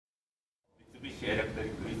Mitsubishi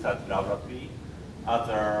Electric Research Laboratory as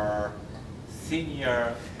a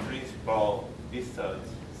senior principal research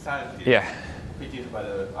scientist. Yeah. Which is,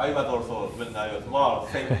 I was also, when I was more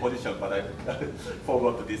same position, but I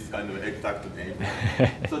forgot this kind of exact name.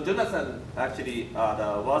 So Jonathan actually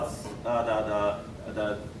was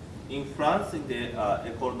in France in the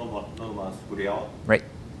École Normale Supérieure. Right.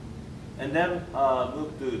 And then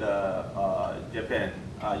moved to the Japan,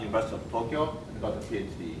 University of Tokyo, and got a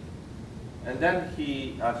PhD. And then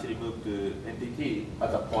he actually moved to NTT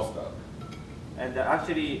as a postdoc. And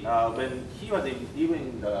actually, when he was even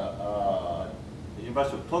in the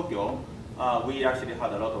University of Tokyo, we actually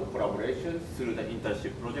had a lot of collaborations through the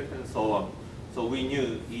internship project and so on. So we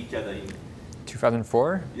knew each other in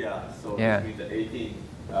 2004? Yeah, so yeah. Between the 18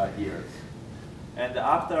 years. And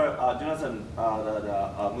after Jonathan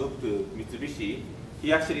moved to Mitsubishi,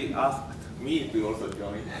 he actually asked me to also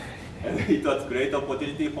join. And it was a great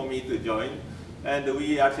opportunity for me to join. And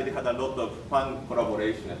we actually had a lot of fun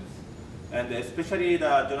collaborations. And especially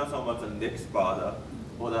Jonathan was an expert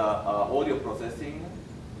for the audio processing,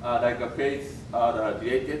 like a phase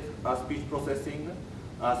related speech processing,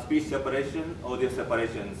 speech separation, audio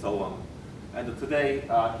separation, and so on. And today,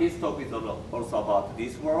 his talk is also about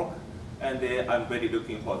this work, and I'm very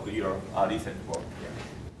looking forward to your recent work. Yeah.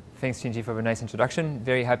 Thanks, Shinji, for the nice introduction.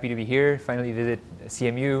 Very happy to be here, finally visit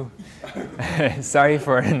CMU. Sorry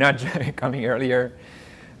for not coming earlier.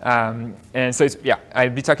 And so,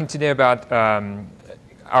 I'll be talking today about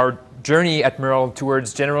our journey at MERL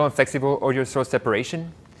towards general and flexible audio source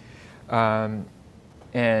separation. Let's,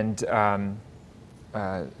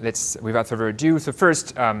 without further ado, so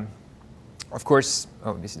first, of course,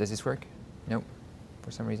 does this work? No,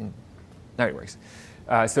 for some reason. Now it works.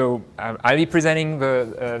 I'll be presenting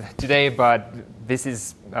today, but this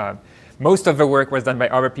is, most of the work was done by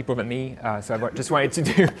other people than me. So I just wanted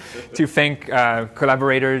to thank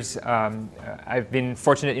collaborators. I've been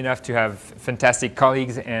fortunate enough to have fantastic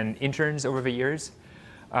colleagues and interns over the years.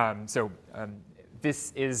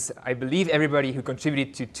 This is, I believe, everybody who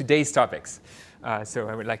contributed to today's topics. So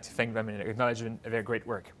I would like to thank them and acknowledge their great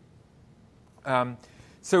work. Our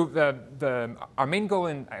main goal,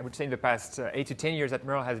 I would say, in the past 8 to 10 years at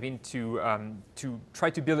MERL has been to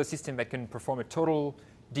try to build a system that can perform a total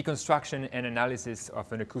deconstruction and analysis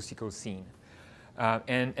of an acoustical scene.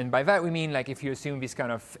 And by that we mean, like, if you assume this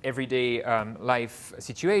kind of everyday life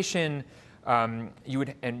situation, you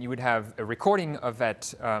would have a recording of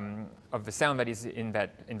that of the sound that is in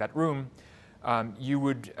that room. You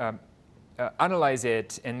would analyze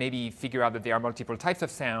it and maybe figure out that there are multiple types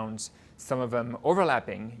of sounds, some of them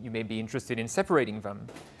overlapping. You may be interested in separating them.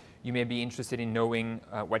 You may be interested in knowing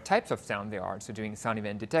what types of sound there are, so doing sound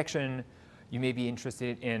event detection. You may be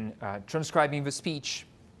interested in transcribing the speech,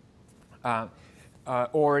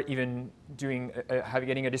 or even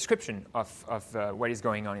getting a description of what is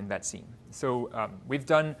going on in that scene. So we've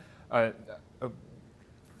done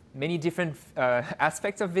many different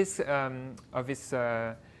aspects of this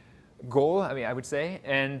goal, I would say,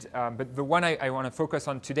 but the one I want to focus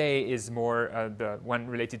on today is more the one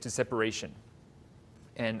related to separation,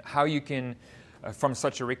 and how you can, from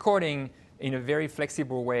such a recording, in a very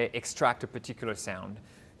flexible way, extract a particular sound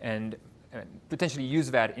and potentially use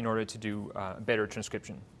that in order to do better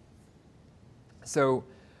transcription. So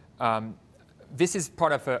this is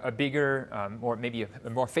part of a bigger, or maybe a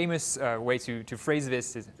more famous way to phrase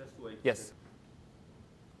this. Is, just wait. Yes.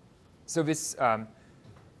 So this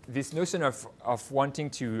notion of wanting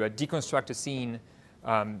to deconstruct a scene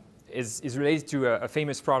is related to a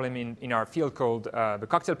famous problem in our field called the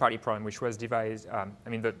cocktail party problem, which was devised,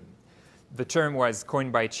 the term was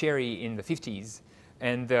coined by Cherry in the 50s.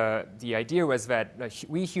 And the idea was that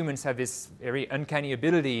we humans have this very uncanny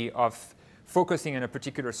ability of focusing on a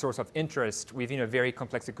particular source of interest within a very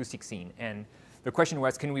complex acoustic scene. And the question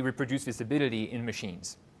was, can we reproduce this ability in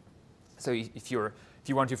machines? So if you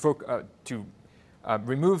want to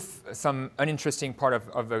remove some uninteresting part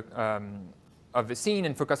of the scene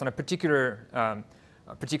and focus on a particular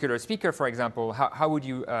speaker, for example, how would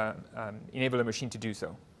you enable a machine to do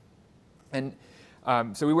so? And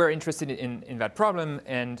so we were interested in that problem,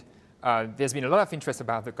 and there's been a lot of interest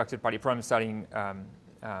about the cocktail party problem starting,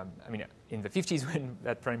 in the 50s when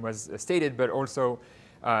that problem was stated, but also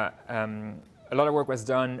a lot of work was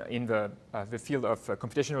done in the field of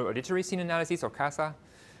computational auditory scene analysis, or CASA,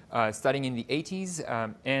 starting in the 80s,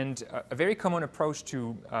 and a very common approach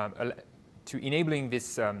to enabling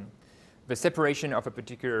this, the separation of a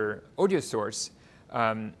particular audio source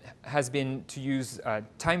has been to use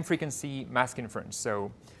time frequency mask inference. So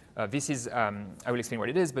this is, I will explain what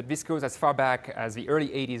it is, but this goes as far back as the early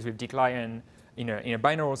 80s with Dick Lyon in a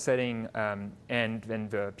binaural setting, and then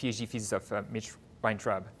the PhD thesis of Mitch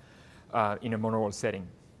Weintraub in a monaural setting.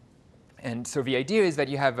 And so the idea is that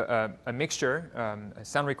you have a mixture, a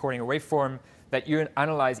sound recording, a waveform, that you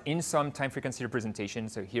analyze in some time frequency representation.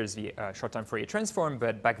 So here's the short time Fourier transform,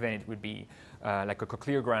 but back then it would be like a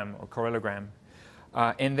cochleogram or corellogram.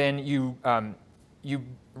 And then you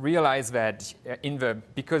realize that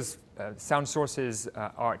because sound sources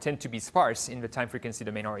tend to be sparse in the time frequency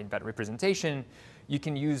domain or in that representation, you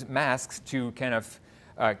can use masks to kind of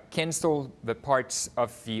cancel the parts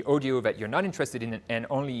of the audio that you're not interested in and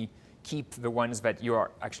only keep the ones that you are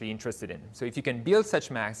actually interested in. So if you can build such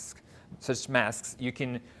masks, you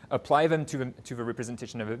can apply them to the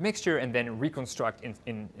representation of a mixture and then reconstruct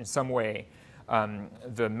in some way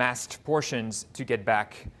the masked portions to get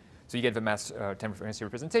back. So you get the masked time frequency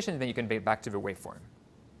representation, and then you can get back to the waveform.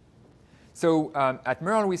 So at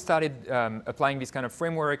MERL, we started applying this kind of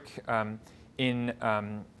framework on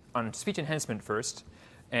speech enhancement first.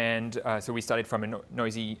 And so we started from a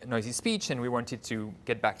noisy speech, and we wanted to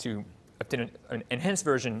get back to obtain an enhanced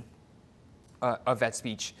version of that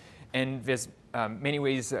speech. And there's many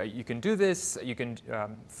ways you can do this. You can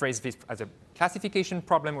phrase this as a classification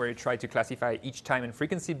problem, where you try to classify each time and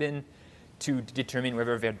frequency bin to determine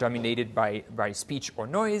whether they're dominated by speech or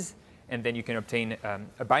noise. And then you can obtain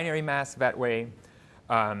a binary mask that way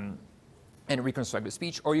and reconstruct the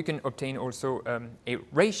speech. Or you can obtain also a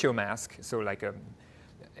ratio mask, so like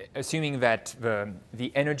assuming that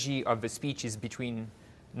the energy of the speech is between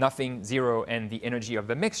nothing, 0, and the energy of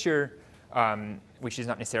the mixture, which is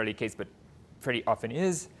not necessarily the case, but pretty often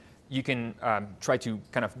is, you can try to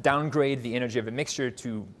kind of downgrade the energy of the mixture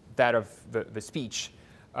to that of the speech,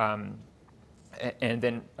 and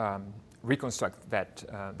then reconstruct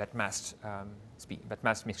that masked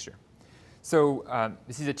mixture. So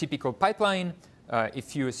this is a typical pipeline.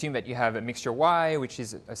 If you assume that you have a mixture Y, which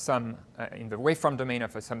is a sum in the waveform domain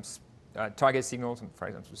of some target signals, for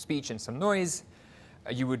example, speech and some noise,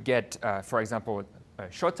 you would get, for example, a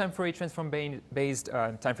short time Fourier transform based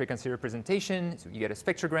time frequency representation. So you get a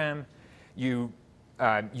spectrogram. You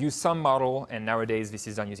use some model, and nowadays this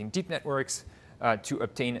is done using deep networks, to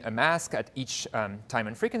obtain a mask at each time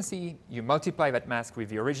and frequency. You multiply that mask with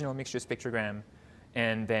the original mixture spectrogram,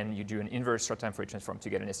 and then you do an inverse short time Fourier transform to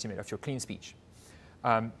get an estimate of your clean speech.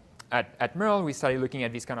 At MERL, we started looking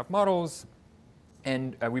at these kind of models,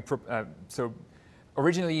 and so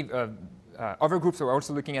originally other groups were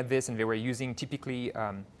also looking at this, and they were using typically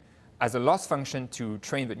as a loss function to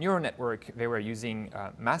train the neural network. They were using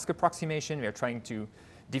mask approximation. They were trying to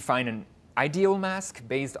define an ideal mask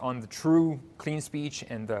based on the true clean speech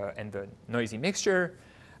and the noisy mixture,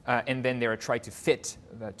 and then they were trying to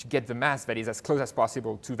to get the mask that is as close as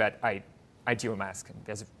possible to that ideal mask. And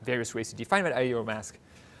there's various ways to define that ideal mask,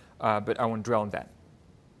 but I won't dwell on that.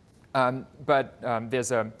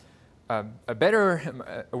 There's a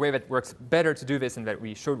way that works better to do this, and that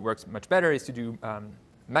we showed works much better, is to do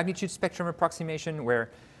magnitude spectrum approximation, where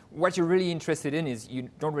what you're really interested in is you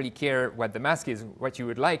don't really care what the mask is. What you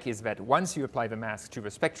would like is that once you apply the mask to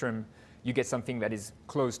the spectrum, you get something that is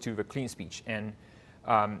close to the clean speech. And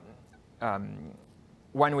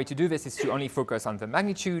one way to do this is to only focus on the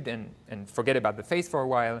magnitude and forget about the phase for a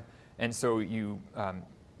while. And so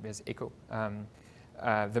there's echo.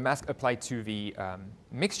 The mask applied to the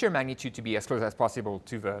mixture magnitude to be as close as possible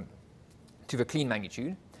to the clean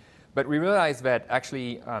magnitude. But we realized that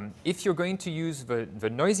actually, if you're going to use the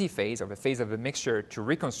noisy phase, or the phase of the mixture, to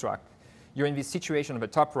reconstruct, you're in this situation on the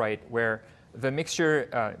top right where the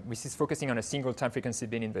mixture, which is focusing on a single time frequency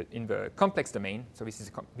bin in the complex domain. So these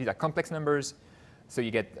are complex numbers. So you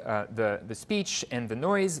get the speech and the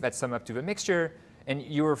noise that sum up to the mixture. And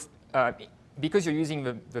because you're using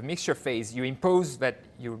the mixture phase, you impose that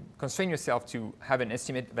you constrain yourself to have an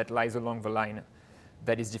estimate that lies along the line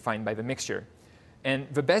that is defined by the mixture. And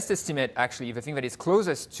the best estimate, actually, the thing that is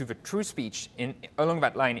closest to the true speech along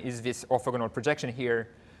that line is this orthogonal projection here,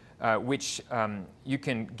 which you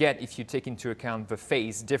can get if you take into account the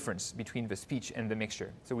phase difference between the speech and the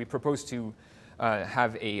mixture. So we propose to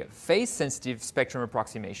have a phase-sensitive spectrum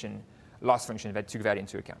approximation loss function that took that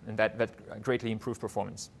into account, and that greatly improved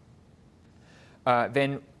performance.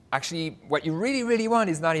 Then actually, what you really, really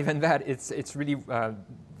want is not even that. It's really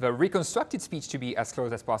the reconstructed speech to be as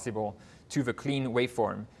close as possible to the clean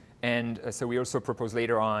waveform. And so we also propose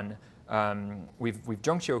later on with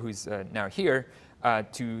Zhongqiu, who's now here,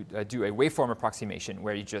 to do a waveform approximation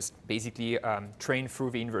where you just basically train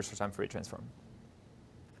through the inverse time Fourier transform.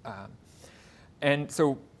 And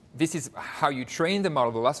so this is how you train the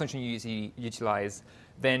model, the loss function you utilize.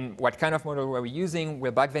 Then what kind of model were we using?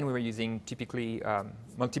 Well, back then we were using typically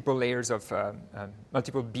multiple layers of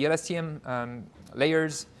multiple BLSTM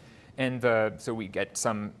layers. And so we get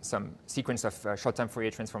some sequence of short-time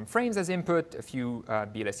Fourier transform frames as input, a few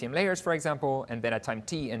BLSTM layers, for example. And then at time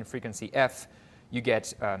t and frequency f, you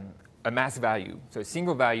get a mass value. So a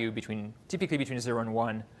single value typically between 0 and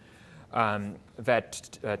 1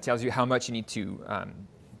 that tells you how much you need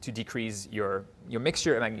to decrease your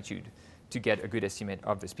mixture magnitude to get a good estimate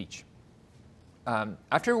of the speech.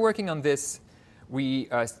 After working on this, we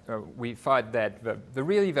thought that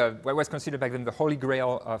what was considered back then the holy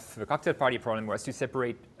grail of the cocktail party problem was to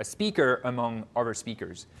separate a speaker among other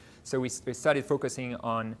speakers. So we started focusing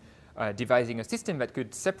on devising a system that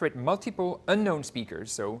could separate multiple unknown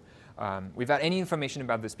speakers, so without any information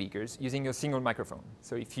about the speakers, using a single microphone.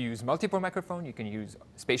 So if you use multiple microphones, you can use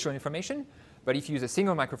spatial information. But if you use a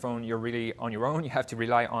single microphone, you're really on your own. You have to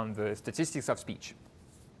rely on the statistics of speech.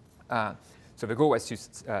 So the goal was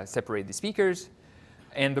to separate the speakers.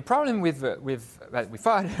 And the problem that we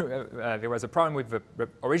thought there was a problem with the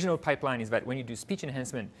original pipeline is that when you do speech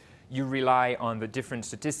enhancement, you rely on the different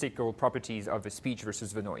statistical properties of the speech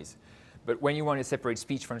versus the noise. But when you want to separate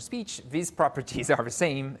speech from speech, these properties are the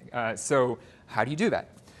same. So how do you do that?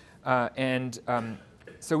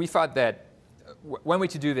 So we thought that one way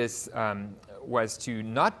to do this was to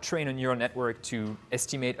not train a neural network to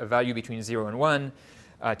estimate a value between 0 and 1,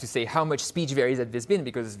 to say how much speech varies at this bin,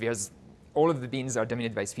 because all of the bins are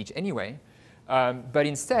dominated by speech anyway, but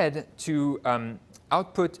instead to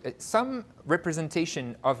output some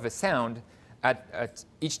representation of the sound at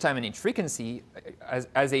each time and each frequency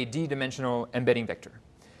as a d-dimensional embedding vector.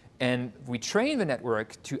 And we train the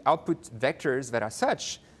network to output vectors that are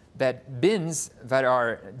such that bins that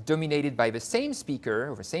are dominated by the same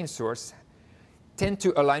speaker or the same source tend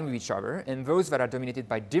to align with each other, and those that are dominated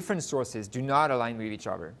by different sources do not align with each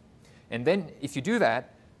other. And then if you do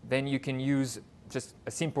that, then you can use just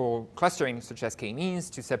a simple clustering such as k-means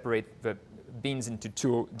to separate the bins into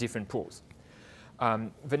two different pools.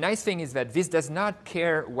 The nice thing is that this does not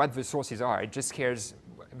care what the sources are. It just cares,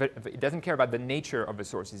 but it doesn't care about the nature of the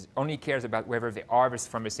sources. It only cares about whether they are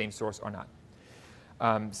from the same source or not.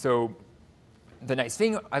 So the nice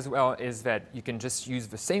thing as well is that you can just use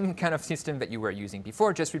the same kind of system that you were using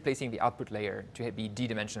before, just replacing the output layer to be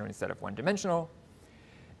d-dimensional instead of one-dimensional.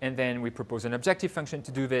 And then we propose an objective function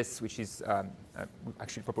to do this, which is we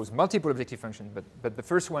actually propose multiple objective functions. But the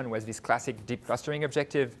first one was this classic deep clustering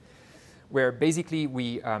objective, where basically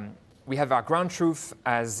we have our ground truth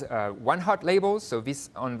as one-hot labels. So this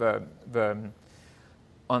on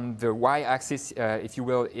the y-axis, if you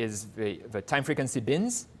will, is the time frequency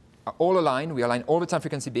bins. All aligned. We align all the time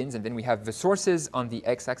frequency bins, and then we have the sources on the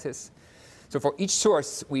x-axis. So for each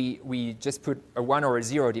source, we just put a 1 or a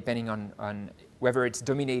 0, depending on whether it's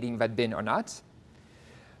dominating that bin or not.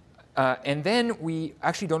 And then we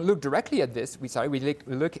actually don't look directly at this. We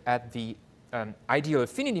look at the ideal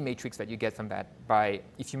affinity matrix that you get from that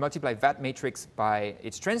if you multiply that matrix by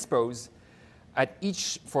its transpose,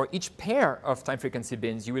 for each pair of time frequency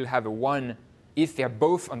bins, you will have a 1 if they're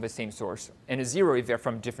both on the same source, and a 0 if they're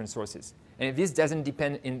from different sources. And this doesn't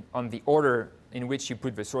depend on the order in which you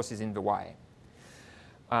put the sources in the Y.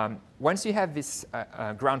 Once you have this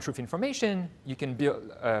ground truth information, you can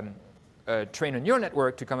train a neural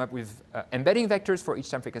network to come up with embedding vectors for each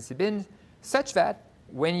time frequency bin, such that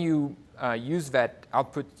when you use that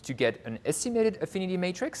output to get an estimated affinity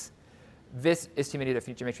matrix, this estimated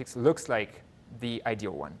affinity matrix looks like the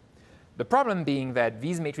ideal one. The problem being that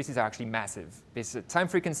these matrices are actually massive. This time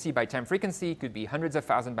frequency by time frequency could be hundreds of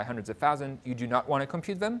thousands by hundreds of thousands. You do not want to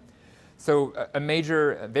compute them. So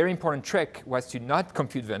a very important trick was to not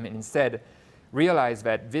compute them and instead realize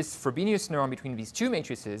that this Frobenius norm between these two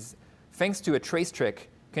matrices, thanks to a trace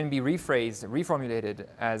trick, can be reformulated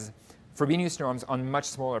as Frobenius norms on much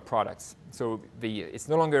smaller products. So it's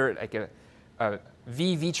no longer like a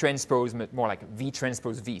V transpose, but more like V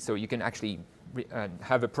transpose V. So you can actually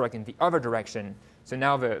have a product in the other direction. So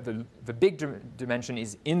now the big dimension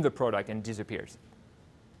is in the product and disappears.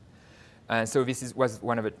 So this was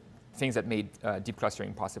one of the things that made deep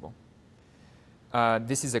clustering possible.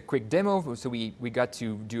 This is a quick demo. So we got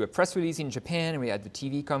to do a press release in Japan, and we had the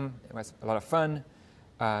TV come. It was a lot of fun.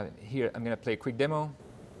 Here, I'm going to play a quick demo.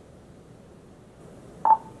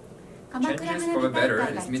 Changes for the better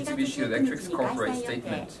is Mitsubishi Electric's corporate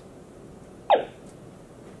statement.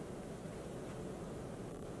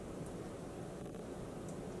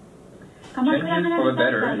 Changes for the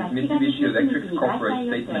better is Mitsubishi Electric's corporate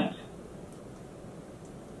statement.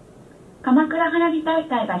 鎌倉花火大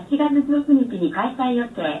会が7月19日に開催予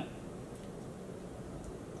定。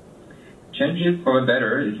changes for the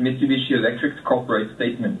better is Mitsubishi Electric's corporate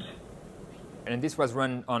statement. And this was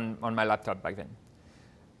run on my laptop back then.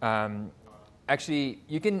 Actually,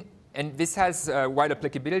 you can, and this has wide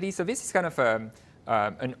applicability. So this is kind of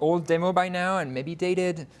an old demo by now and maybe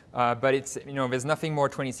dated, but it's, there's nothing more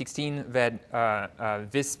 2016 than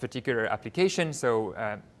this particular application. So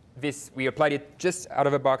we applied it just out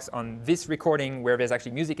of the box on this recording where there's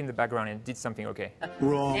actually music in the background and it did something okay.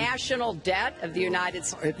 Wrong. National debt of the United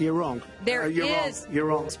States. You're wrong. You're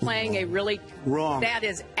wrong. It's playing a really wrong. That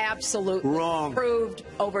is absolutely wrong. Proved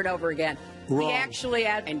over and over again. Wrong. We actually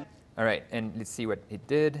had. All right, and let's see what it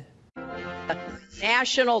did.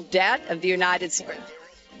 National debt of the United States.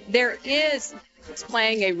 It's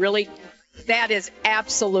playing a really. That is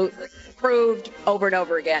absolutely proved over and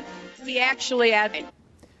over again. We actually had.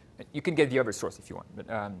 You can get the other source if you want. But,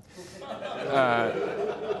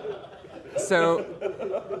 so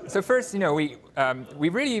first, we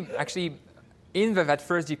really actually, in that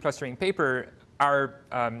first deep clustering paper, our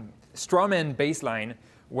strawman baseline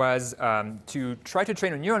was to try to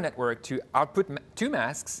train a neural network to output two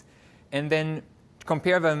masks and then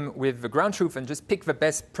compare them with the ground truth and just pick the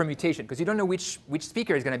best permutation, because you don't know which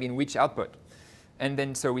speaker is going to be in which output. And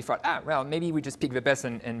then so we thought, well, maybe we just pick the best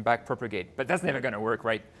and back propagate. But that's never going to work,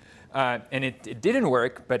 right? And it didn't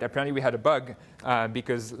work, but apparently we had a bug,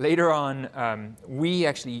 because later on, we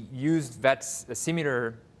actually used that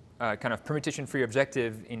similar kind of permutation-free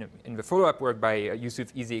objective in the follow-up work by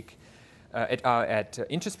Yusuf Izik et al. At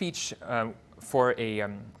Interspeech for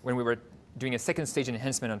when we were doing a second stage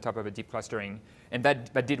enhancement on top of a deep clustering, and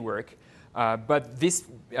that did work. But this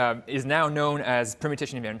is now known as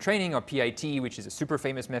permutation invariant training, or PIT, which is a super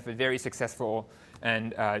famous method, very successful,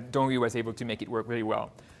 and Dongyu was able to make it work really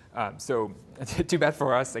well. So too bad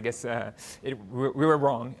for us, I guess we were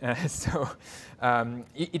wrong. So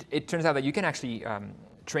it turns out that you can actually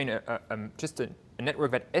train just a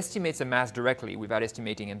network that estimates a mask directly without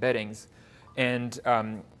estimating embeddings. And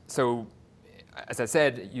so, as I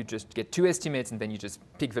said, you just get two estimates, and then you just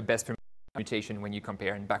pick the best permutation when you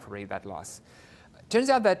compare and backpropagate that loss. Turns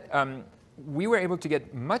out that we were able to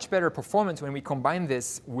get much better performance when we combine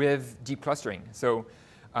this with deep clustering. So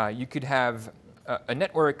you could have a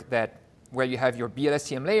network where you have your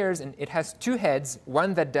BLSTM layers, and it has two heads,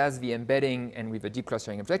 one that does the embedding and with a deep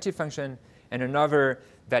clustering objective function, and another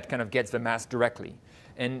that kind of gets the mask directly.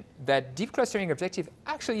 And that deep clustering objective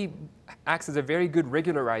actually acts as a very good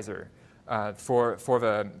regularizer for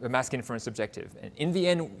the mask inference objective. And in the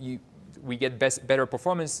end, we get better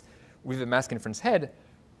performance with the mask inference head,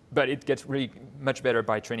 but it gets really much better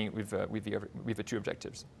by training with the two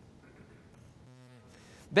objectives.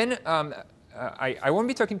 Then I won't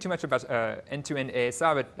be talking too much about end-to-end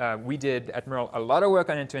ASR, but we did at MERL a lot of work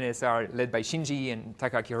on end-to-end ASR, led by Shinji and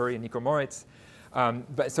Takaaki Hori and Nico Moritz.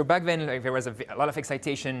 So back then, there was a lot of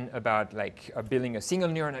excitation about building a single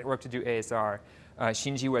neural network to do ASR.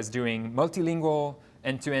 Shinji was doing multilingual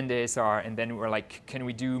end-to-end ASR, and then we were like, can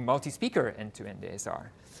we do multi-speaker end-to-end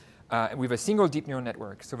ASR with a single deep neural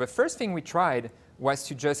network? So the first thing we tried was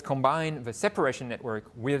to just combine the separation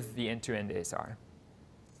network with the end-to-end ASR.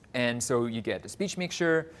 And so you get a speech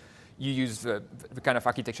mixture. You use the kind of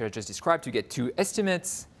architecture I just described to get two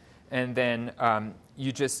estimates. And then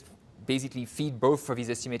you just basically feed both of these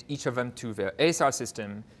estimates, each of them, to the ASR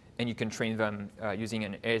system. And you can train them using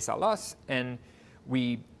an ASR loss. And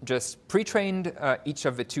we just pre-trained each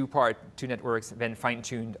of the two networks, then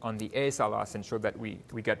fine-tuned on the ASR loss and showed that we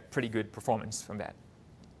got pretty good performance from that.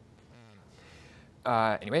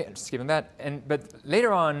 Anyway, I'm just skipping that. But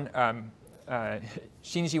later on,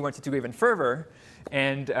 Shinji wanted to go even further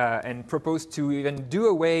and proposed to even do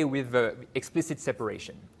away with the explicit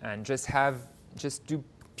separation and just do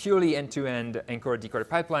purely end-to-end encoder-decoder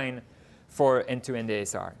pipeline for end-to-end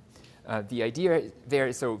ASR. The idea there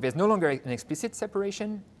is, so there's no longer an explicit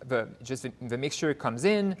separation. The mixture comes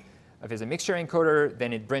in. There's a mixture encoder.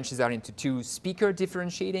 Then it branches out into two speaker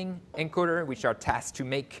differentiating encoder, which are tasked to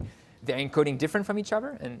make their encoding different from each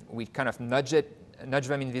other. And we kind of nudge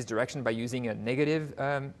them in this direction by using a negative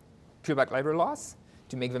pureback library loss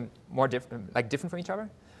to make them more different from each other.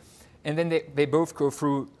 And then they both go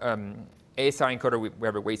through ASR encoder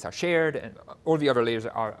where the weights are shared, and all the other layers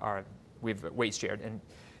are with weights shared. And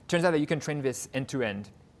it turns out that you can train this end-to-end.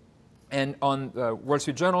 And on the Wall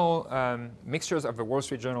Street Journal, mixtures of the Wall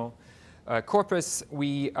Street Journal corpus,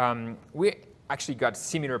 we actually got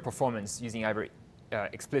similar performance using either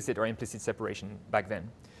explicit or implicit separation back then.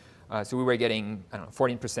 So we were getting,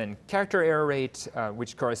 14% character error rate,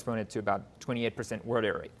 which corresponded to about 28% word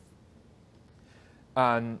error rate.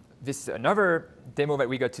 This is another demo that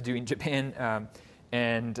we got to do in Japan.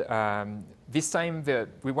 And this time,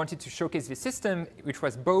 we wanted to showcase this system, which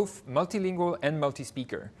was both multilingual and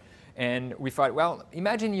multi-speaker. And we thought, well,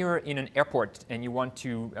 imagine you're in an airport and you want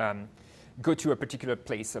to go to a particular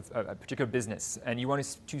place of a particular business, and you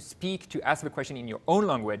want to ask the question in your own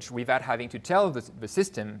language without having to tell the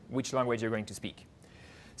system which language you're going to speak.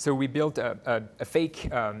 So we built a fake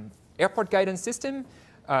airport guidance system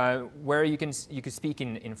where you could speak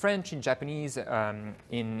in French, in Japanese,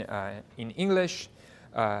 in English,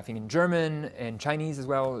 I think in German and Chinese as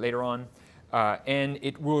well later on. And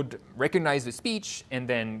it would recognize the speech and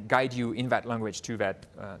then guide you in that language to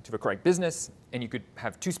the correct business. And you could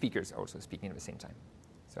have two speakers also speaking at the same time.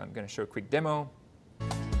 So I'm going to show a quick demo.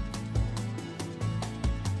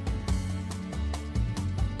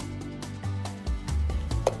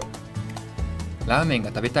 ラーメンが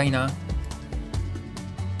食べたいな。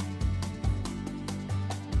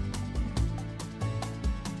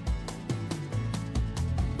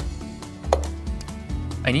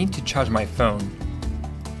I need to charge my phone.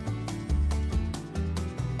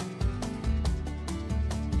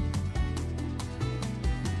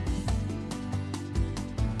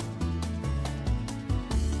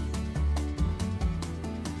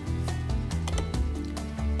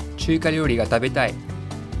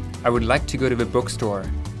 I would like to go to the bookstore.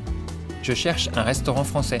 Je cherche un restaurant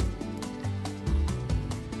français.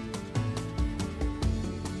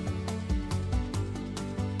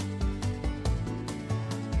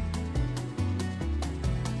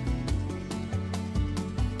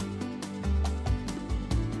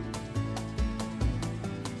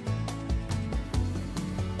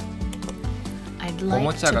 I'd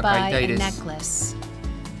like to buy a necklace.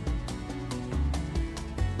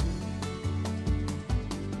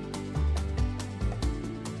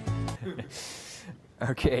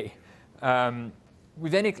 Okay. We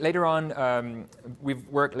then later on, we've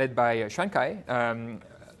worked led by Shankai,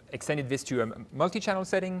 extended this to a multi-channel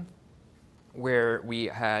setting where we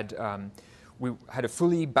had a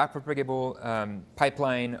fully backpropagable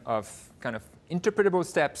pipeline of kind of interpretable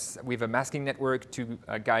steps with a masking network to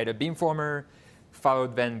guide a beamformer,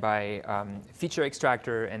 followed then by feature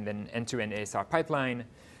extractor and then end-to-end ASR pipeline.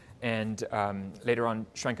 And later on,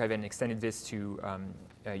 Shankai then extended this to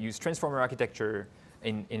use transformer architecture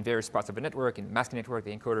in various parts of the network, in the masking network,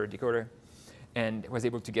 the encoder, decoder, and was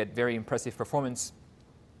able to get very impressive performance.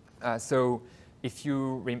 So if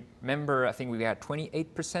you remember, I think we had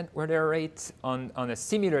 28% word error rate on a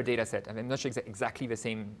similar data set. I mean, I'm not sure exactly the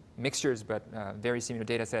same mixtures, but very similar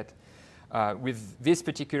data set. With this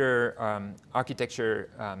particular architecture,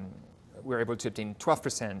 we were able to obtain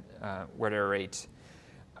 12% word error rate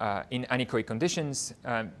in anechoic conditions.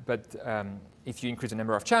 If you increase the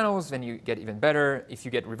number of channels, then you get even better. If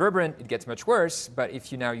you get reverberant, it gets much worse. But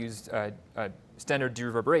if you now use standard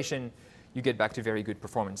dereverberation, you get back to very good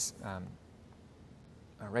performance. All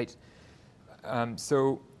right.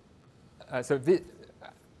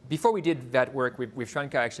 Before we did that work with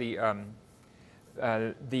Shankai, actually,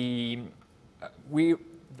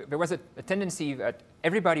 there was a tendency that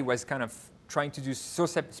everybody was kind of trying to do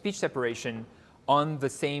speech separation on the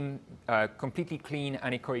same completely clean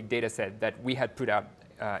anechoic data set that we had put out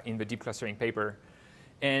in the deep clustering paper.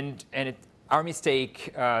 And our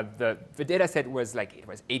mistake, the data set was like, it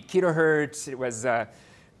was 8 kilohertz, it was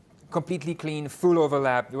completely clean, full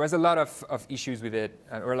overlap. There was a lot of issues with it,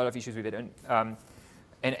 and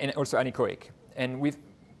also anechoic. And with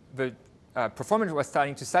the performance was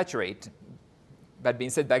starting to saturate. That being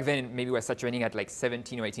said, back then maybe it was saturating at like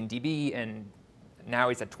 17 or 18 dB, and now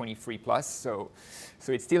it's at 23 plus, so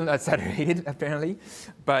it's still not saturated apparently,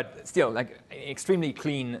 but still like extremely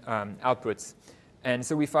clean outputs. And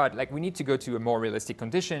so we thought like we need to go to a more realistic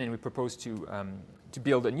condition, and we proposed to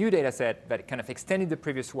build a new data set that kind of extended the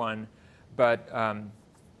previous one, but had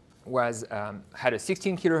a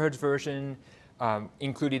 16 kilohertz version,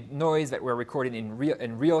 included noise that were recorded in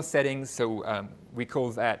real settings. So we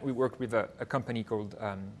worked with a company called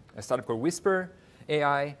a startup called Whisper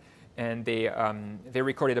AI. And they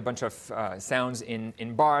recorded a bunch of sounds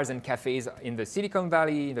in bars and cafes in the Silicon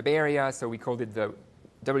Valley, in the Bay Area. So we called it the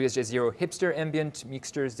WSJ0 Hipster Ambient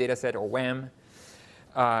Mixtures Dataset, or WAM.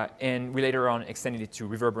 And we later on extended it to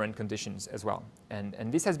reverberant conditions as well.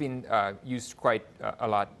 And this has been used quite a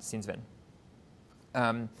lot since then.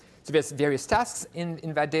 So there's various tasks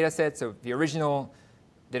in that dataset. So the original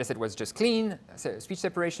dataset was just clean, speech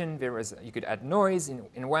separation. You could add noise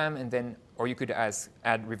in WAM, and then, or you could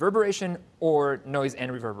add reverberation or noise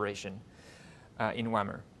and reverberation in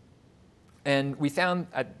WAMR. And we found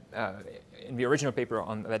in the original paper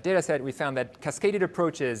on that dataset, we found that cascaded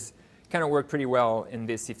approaches kind of work pretty well in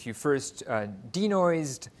this. If you first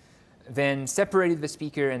denoised then separated the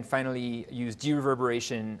speaker, and finally used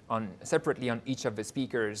dereverberation separately on each of the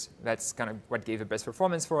speakers. That's kind of what gave the best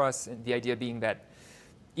performance for us. And the idea being that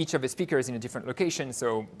each of the speakers is in a different location,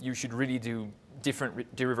 so you should really do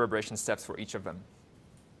different dereverberation steps for each of them.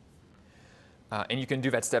 And you can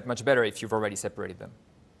do that step much better if you've already separated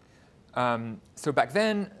them. So back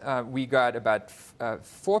then, we got about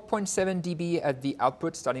 4.7 dB at the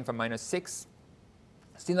output, starting from -6.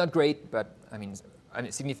 Still not great, but I mean,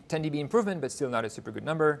 significant 10 dB improvement, but still not a super good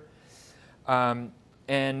number.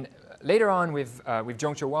 And later on, with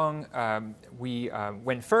Zhongqiu Wang, we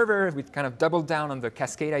went further. We kind of doubled down on the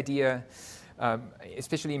cascade idea,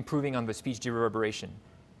 especially improving on the speech dereverberation.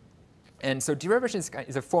 And so dereverberation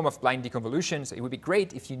is a form of blind deconvolution. So it would be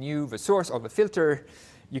great if you knew the source or the filter.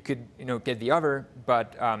 You could get the other,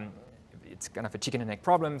 but it's kind of a chicken and egg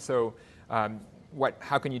problem. So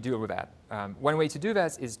how can you deal with that? One way to do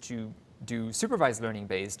that is to do supervised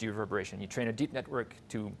learning-based dereverberation. You train a deep network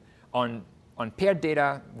on paired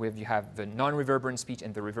data where you have the non-reverberant speech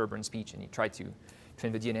and the reverberant speech, and you try to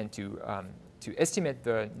train the DNN to estimate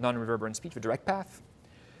the non-reverberant speech, the direct path.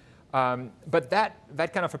 But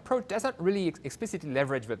that kind of approach doesn't really explicitly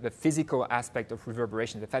leverage the physical aspect of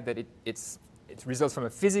reverberation, the fact that it results from a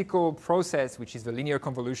physical process, which is the linear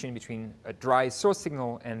convolution between a dry source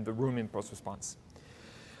signal and the room impulse response.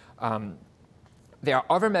 There are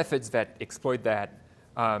other methods that exploit that,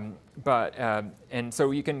 and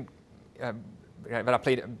so you can that are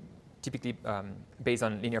played typically based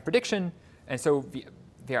on linear prediction, and so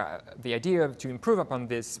the idea to improve upon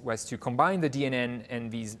this was to combine the DNN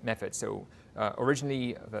and these methods. So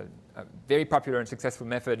originally, a very popular and successful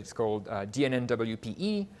method is called DNN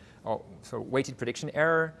WPE, so weighted prediction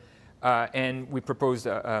error. And we proposed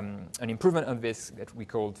an improvement on this that we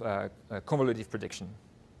called convolutive prediction.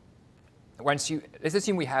 Let's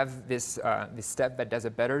assume we have this step that does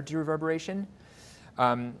a better dereverberation.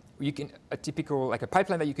 A typical, like a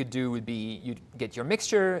pipeline that you could do would be you get your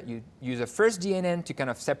mixture, you use a first DNN to kind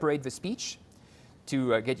of separate the speech,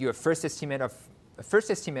 to get you a first estimate of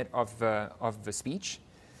the speech.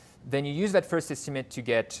 Then you use that first estimate to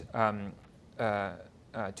get to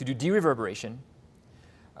do dereverberation,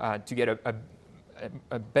 to get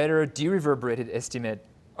a better dereverberated estimate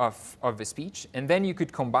of the speech, and then you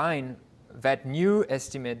could combine that new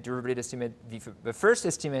estimate, dereverberated estimate, the first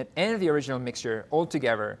estimate and the original mixture all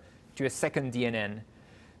together to a second DNN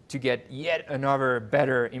to get yet another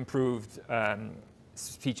better improved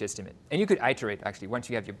speech estimate. And you could iterate, actually. Once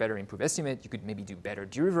you have your better improved estimate, you could maybe do better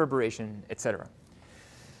dereverberation, et cetera.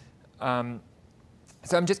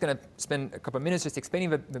 So I'm just going to spend a couple of minutes just explaining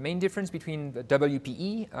the main difference between the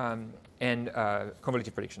WPE and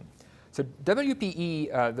convolutive prediction. So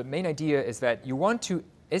WPE, the main idea is that you want to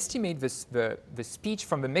estimate the speech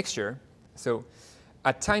from the mixture. So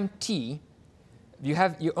at time t,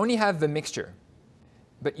 you only have the mixture.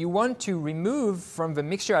 But you want to remove from the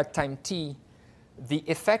mixture at time t the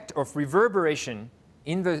effect of reverberation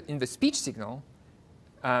in the speech signal,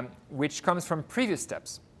 which comes from previous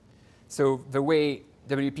steps. So the way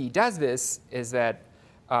WPE does this is that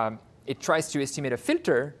it tries to estimate a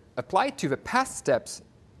filter applied to the past steps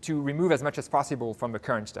to remove as much as possible from the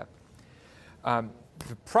current step.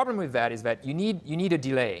 The problem with that is that you need a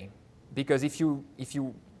delay, because if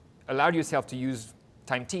you allowed yourself to use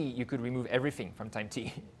time t, you could remove everything from time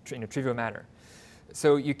t in a trivial manner.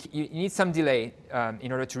 So you need some delay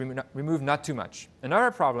in order to remove not too much. Another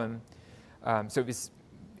problem, so this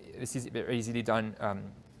is very easily done.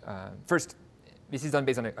 First, this is done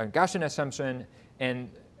based on a Gaussian assumption, and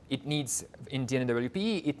it needs, in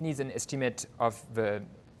DNN-WPE, it needs an estimate of the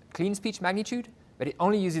clean speech magnitude, but it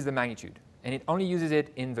only uses the magnitude. And it only uses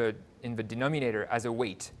it in the denominator as a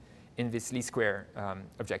weight in this least square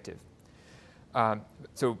objective.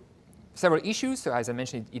 So several issues. So as I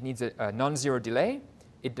mentioned, it needs a non-zero delay.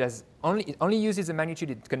 It only uses the magnitude.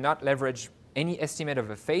 It cannot leverage any estimate of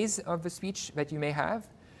the phase of the speech that you may have.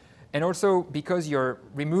 And also, because you're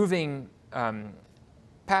removing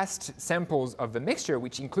past samples of the mixture,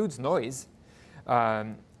 which includes noise,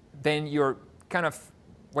 then you're kind of,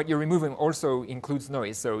 what you're removing also includes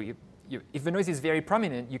noise. So if the noise is very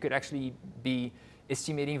prominent, you could actually be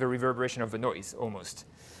estimating the reverberation of the noise almost.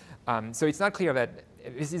 So it's not clear that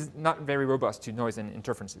this is not very robust to noise and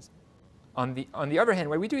interferences. On the other hand,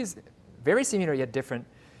 what we do is very similar yet different.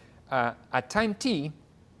 At time t,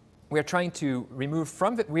 we are trying to remove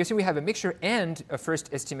from the, we assume we have a mixture and a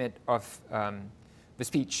first estimate of the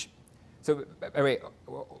speech. So by the way,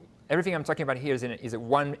 everything I'm talking about here is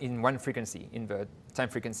in one frequency, in the time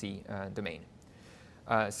frequency domain.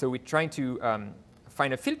 So we're trying to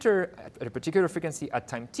find a filter at a particular frequency at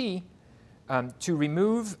time t to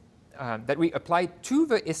remove that we apply to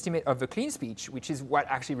the estimate of the clean speech, which is what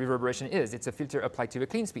actually reverberation is. It's a filter applied to the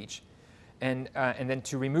clean speech. And then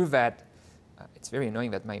to remove that, it's very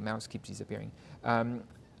annoying that my mouse keeps disappearing,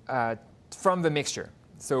 from the mixture.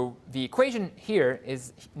 So the equation here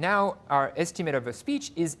is now our estimate of the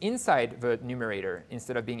speech is inside the numerator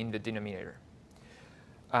instead of being in the denominator.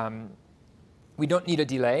 We don't need a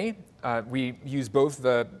delay. We use both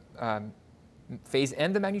the phase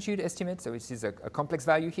and the magnitude estimate, so this is a complex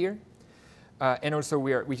value here. And also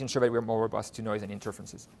we can show that we're more robust to noise and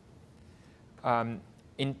interferences.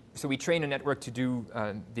 So we train a network to do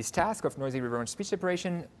this task of noisy reverberant speech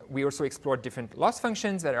separation. We also explored different loss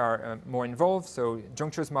functions that are more involved. So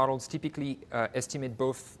junctures models typically estimate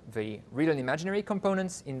both the real and imaginary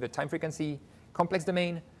components in the time frequency complex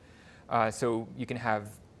domain. So you can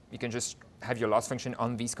just have your loss function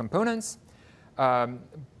on these components.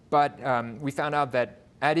 But we found out that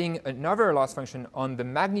adding another loss function on the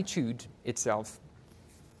magnitude itself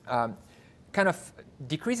kind of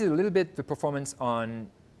decreases a little bit the performance on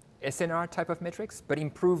SNR type of metrics, but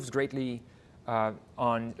improves greatly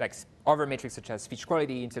on like other metrics such as speech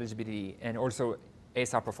quality, intelligibility, and also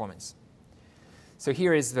ASR performance. So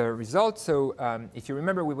here is the result. So if you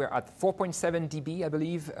remember, we were at 4.7 dB, I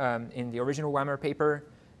believe, in the original Whammer paper,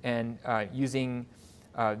 and using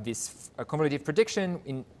this cumulative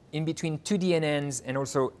prediction in between two DNNs and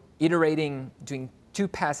also iterating, doing two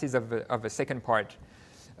passes of the second part,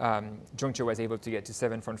 juncture was able to get to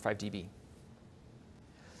 7.5 dB.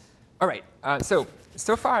 All right, so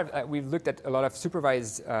far we've looked at a lot of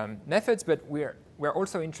supervised methods, but we're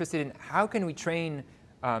also interested in how can we train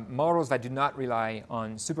models that do not rely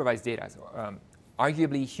on supervised data. So,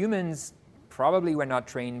 arguably, humans probably were not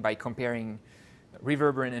trained by comparing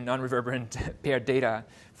reverberant and non-reverberant paired data,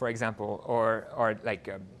 for example, or like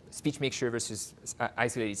speech mixture versus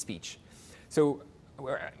isolated speech. So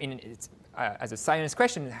as a science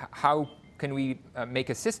question, how can we make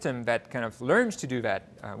a system that kind of learns to do that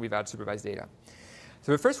without supervised data?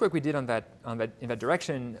 So the first work we did in that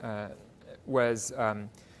direction was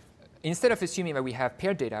instead of assuming that we have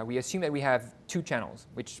paired data, we assume that we have two channels,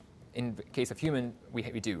 which in the case of human we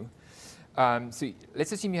do. So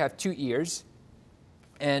let's assume you have two ears,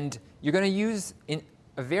 and you're going to use in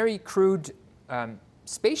a very crude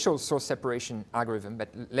spatial source separation algorithm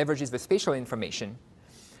that leverages the spatial information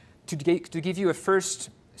to give you a first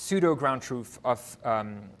pseudo ground truth of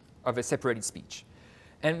a separated speech.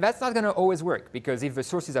 And that's not going to always work, because if the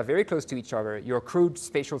sources are very close to each other, your crude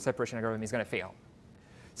spatial separation algorithm is going to fail.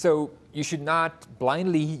 So you should not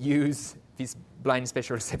blindly use this blind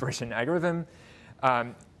spatial separation algorithm.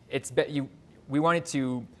 We wanted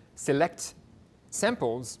to select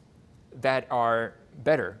samples that are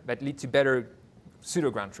better, that lead to better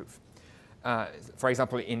pseudo ground truth. For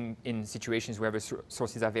example, in situations where the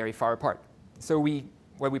sources are very far apart. So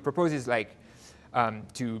what we propose is like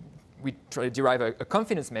we try to derive a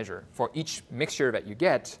confidence measure for each mixture that you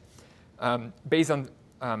get based on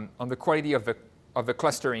the quality of the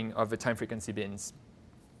clustering of the time frequency bins.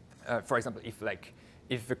 For example,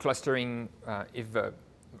 if the clustering,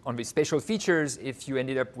 on the spatial features, if you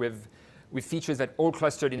ended up with features that all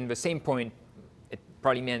clustered in the same point, it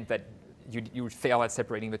probably meant that you would fail at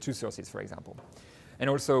separating the two sources, for example. And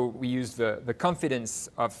also, we use the confidence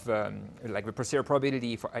of like the posterior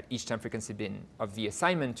probability at each time frequency bin of the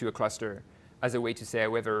assignment to a cluster as a way to say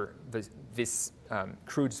whether this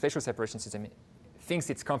crude spatial separation system thinks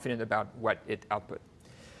it's confident about what it output.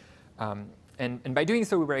 And by doing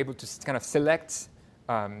so, we were able to kind of select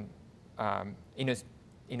in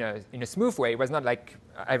a smooth way. It was not like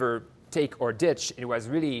either take or ditch. It was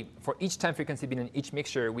really, for each time frequency bin and each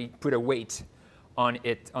mixture, we put a weight on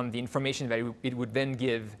the information that it would then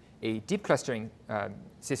give a deep clustering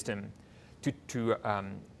system to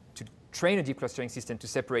train a deep clustering system to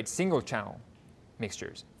separate single channel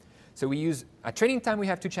mixtures. So we use, at training time we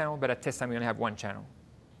have two channels, but at test time we only have one channel.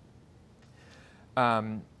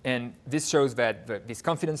 And this shows that this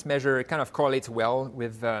confidence measure kind of correlates well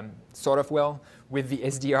with, sort of well, with the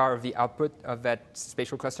SDR of the output of that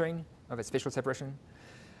spatial clustering, of a spatial separation.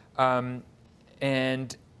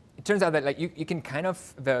 And it turns out that like you can kind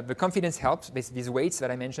of, the confidence helps. These weights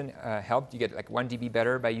that I mentioned help. You get like 1 dB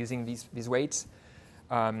better by using these weights.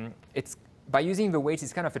 By using the weights,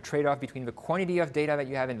 it's kind of a trade-off between the quantity of data that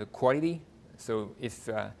you have and the quality. So if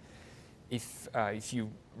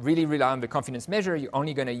you really rely on the confidence measure, you're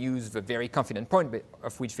only going to use the very confident point, but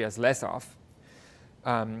of which there's less of.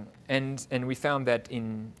 And we found that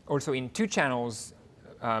also in two channels,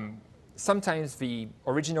 sometimes the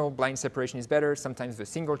original blind separation is better. Sometimes the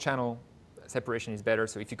single channel separation is better.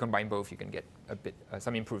 So if you combine both, you can get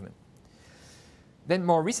some improvement. Then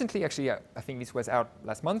more recently, actually, I think this was out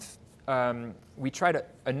last month, we tried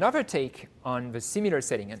another take on the similar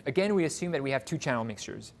setting. And again, we assume that we have 2-channel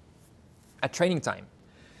mixtures at training time.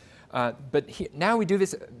 But now we do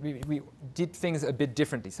this, we did things a bit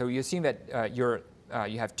differently. So you assume that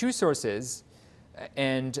you have 2 sources,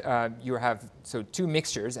 and you have 2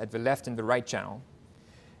 mixtures at the left and the right channel.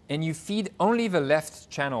 And you feed only the left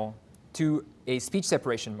channel to a speech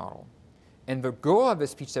separation model. And the goal of the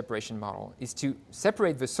speech separation model is to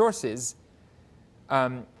separate the sources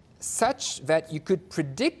such that you could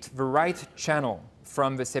predict the right channel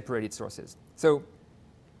from the separated sources. So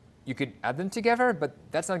you could add them together, but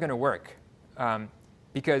that's not going to work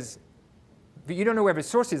because you don't know where the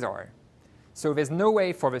sources are. So there's no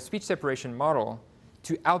way for the speech separation model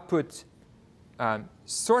to output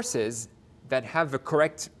sources that have the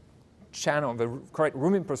correct channel, the correct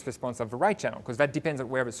room impulse response of the right channel, because that depends on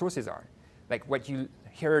where the sources are. Like what you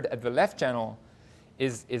heard at the left channel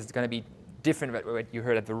is going to be different than what you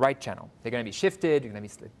heard at the right channel. They're going to be shifted, they're going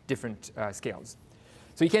to be different scales.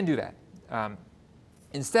 So you can't do that.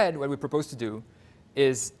 Instead, what we propose to do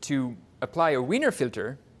is to apply a Wiener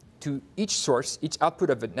filter to each source, each output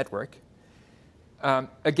of the network,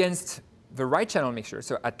 against the right channel mixture.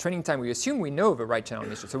 So at training time, we assume we know the right channel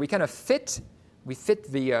mixture. So we kind of fit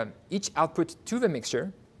each output to the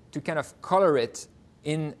mixture to kind of color it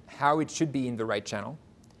in how it should be in the right channel.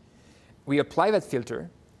 We apply that filter.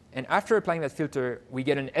 And after applying that filter, we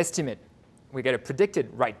get an estimate. We get a predicted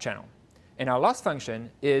right channel. And our loss function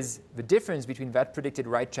is the difference between that predicted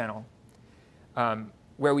right channel,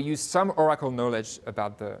 where we use some oracle knowledge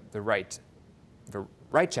about the right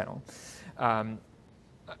channel, and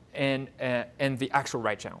the actual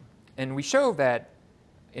right channel. And we show that,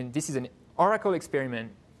 and this is an oracle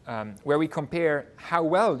experiment where we compare how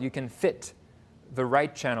well you can fit the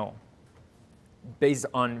right channel based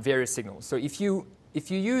on various signals. So if you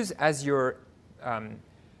use as your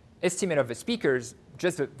estimate of the speakers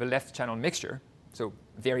just the left channel mixture, so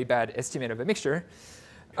very bad estimate of a mixture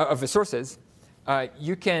of the sources,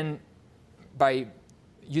 you can, by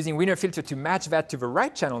using Wiener filter to match that to the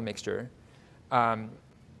right channel mixture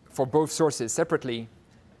for both sources separately,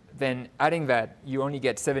 then adding that, you only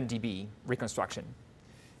get 7 dB reconstruction.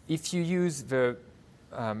 If you use the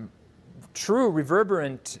true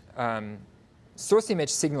reverberant source image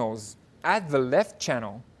signals at the left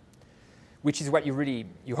channel, which is what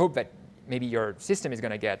you hope that maybe your system is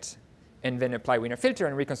going to get, and then apply Wiener filter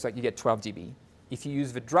and reconstruct, you get 12 dB. If you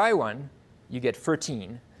use the dry one, you get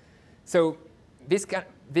 13. So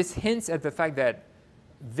this hints at the fact that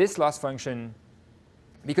this loss function,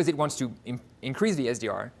 because it wants to increase the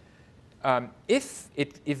SDR,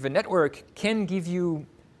 if the network can give you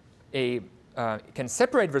can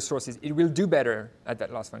separate the sources, it will do better at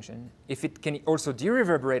that loss function. If it can also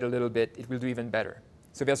dereverberate a little bit, it will do even better.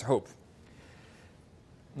 So there's hope.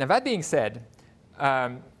 Now that being said,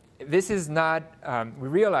 this is not, we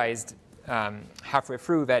realized halfway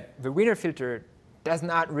through that the Wiener filter does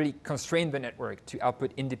not really constrain the network to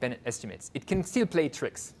output independent estimates. It can still play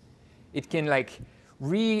tricks. It can like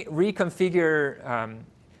reconfigure,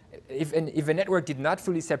 if a network did not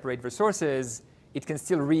fully separate the sources, it can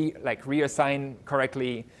still reassign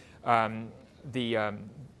correctly the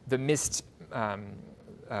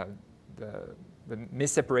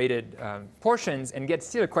mis-separated portions and get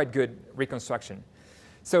still a quite good reconstruction.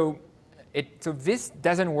 So this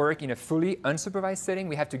doesn't work in a fully unsupervised setting.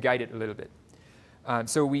 We have to guide it a little bit.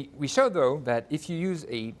 So we show, though, that if you use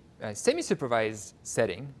a semi-supervised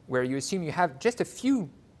setting where you assume you have just a few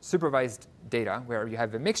supervised data, where you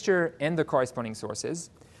have the mixture and the corresponding sources,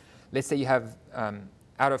 let's say you have,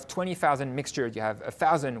 out of 20,000 mixtures, you have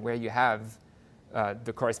 1,000 where you have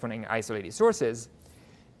the corresponding isolated sources.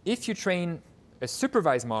 If you train a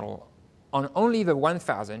supervised model on only the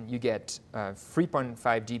 1,000, you get 3.5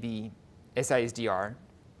 dB SISDR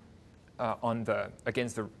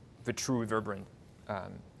against the true reverberant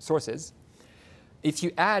sources. If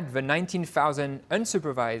you add the 19,000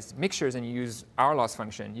 unsupervised mixtures and you use our loss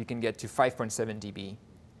function, you can get to 5.7 dB.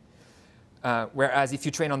 Whereas if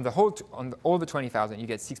you train on all the 20,000, you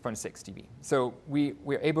get 6.6 dB. So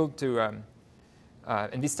we're able to,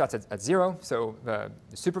 and this starts at 0. So the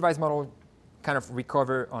supervised model kind of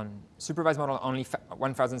recover on supervised model, only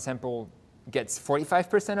 1,000 sample gets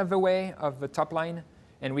 45% of the way of the top line,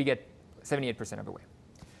 and we get 78% of the way.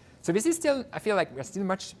 So this is still, I feel like there's still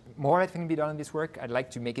much more that can be done in this work. I'd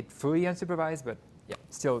like to make it fully unsupervised, but yeah,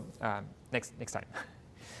 still next time.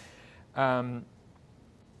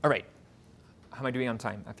 All right, how am I doing on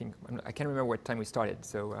time? I think I can't remember what time we started.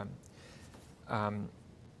 So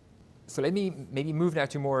so let me maybe move now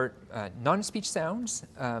to more non-speech sounds.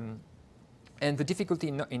 And the difficulty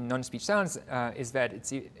in non-speech sounds is that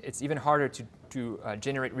it's even harder to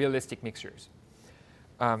generate realistic mixtures.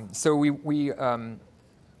 So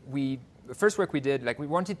the first work we did, like we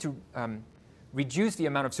wanted to reduce the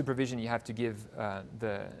amount of supervision you have to give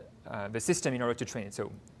the system in order to train it.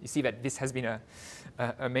 So you see that this has been a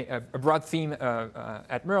broad theme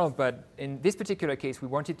at MERL, but in this particular case, we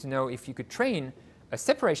wanted to know if you could train a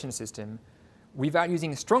separation system without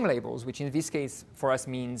using strong labels, which in this case for us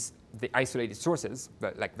means the isolated sources,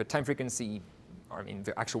 but like the time frequency, or I mean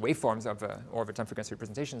the actual waveforms of or the time frequency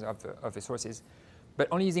representations of the sources, but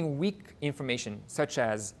only using weak information, such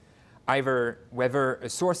as either whether a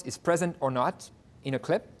source is present or not in a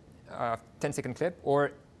clip, 10-second clip,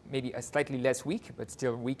 or maybe a slightly less weak, but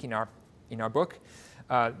still weak in our book,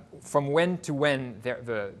 from when to when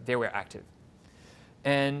they were active.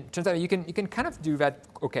 And turns out you can kind of do that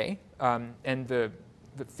okay. And the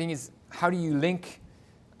thing is, how do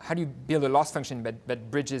you build a loss function that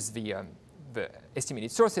bridges the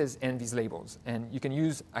estimated sources and these labels? And you can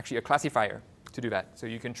use actually a classifier to do that. So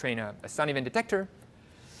you can train a sound event detector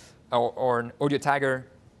or an audio tagger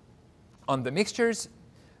on the mixtures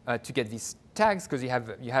to get these tags, because you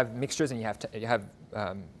have mixtures and you have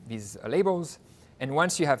these labels. And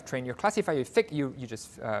once you have trained your classifier, you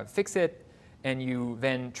just fix it, and you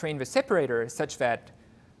then train the separator such that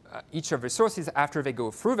each of the sources, after they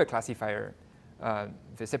go through the classifier,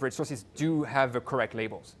 the separate sources do have the correct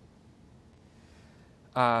labels.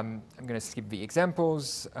 I'm going to skip the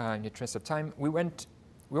examples in the interest of time. We wanted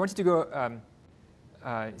to go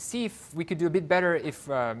see if we could do a bit better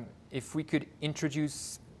if we could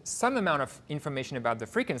introduce some amount of information about the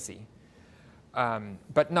frequency,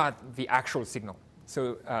 but not the actual signal.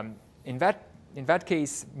 So in that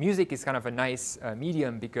case, music is kind of a nice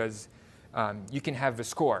medium, because you can have the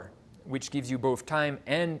score, which gives you both time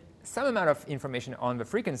and some amount of information on the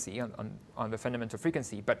frequency, on the fundamental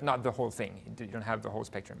frequency, but not the whole thing. You don't have the whole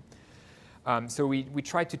spectrum. So we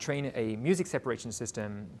tried to train a music separation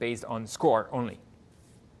system based on score only.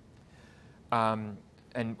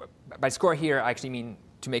 And by score here, I actually mean,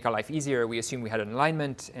 to make our life easier, we assumed we had an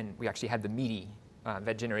alignment, and we actually had the MIDI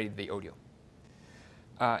that generated the audio.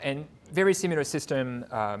 And very similar system,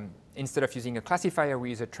 instead of using a classifier, we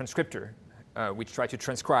use a transcriptor, which try to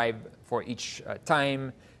transcribe for each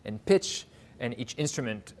time and pitch and each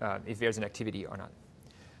instrument if there's an activity or not.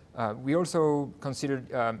 We also considered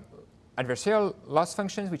adversarial loss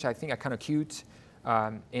functions, which I think are kind of cute.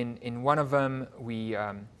 In one of them, we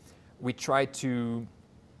try to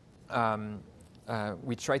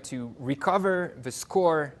recover the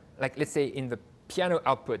score. Like, let's say in the piano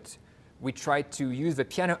output, we try to use the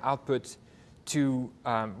piano output to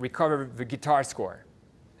recover the guitar score.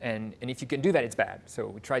 And if you can do that, it's bad. So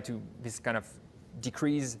we try to this kind of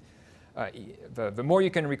decrease. The more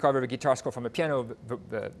you can recover the guitar score from a piano,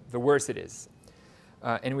 the worse it is.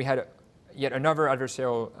 And we had yet another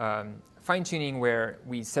adversarial fine-tuning where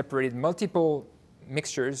we separated multiple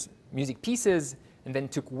mixtures, music pieces, and then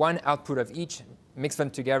took one output of each, mixed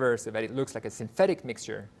them together so that it looks like a synthetic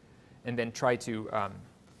mixture, and then try to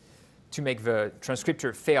make the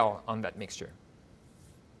transcriptor fail on that mixture.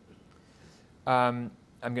 I'm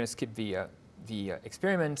going to skip the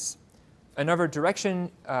experiments. Another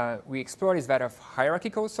direction we explored is that of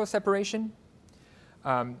hierarchical source separation.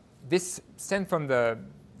 This stemmed from the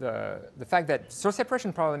fact that source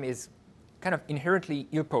separation problem is kind of inherently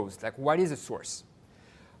ill-posed. Like, what is a source?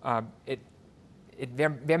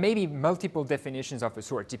 There may be multiple definitions of a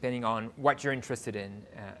source depending on what you're interested in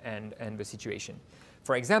and the situation.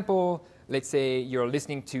 For example, let's say you're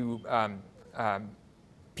listening to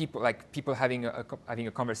people having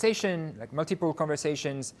a conversation, like multiple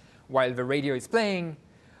conversations, while the radio is playing.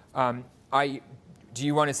 Do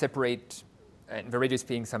you want to separate? And the radio is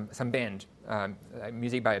playing some band,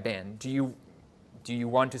 music by a band. Do you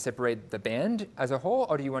want to separate the band as a whole,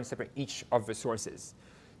 or do you want to separate each of the sources?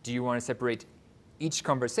 Do you want to separate each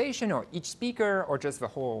conversation or each speaker, or just the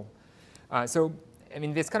whole? So, I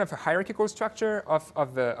mean, there's kind of a hierarchical structure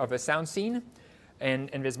of a sound scene, and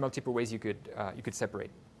there's multiple ways you could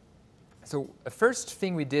separate. So, the first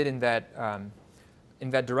thing we did in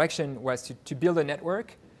that direction was to build a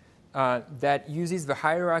network that uses the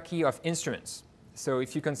hierarchy of instruments. So,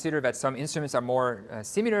 if you consider that some instruments are more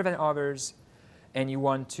similar than others, and you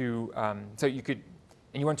want to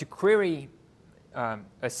query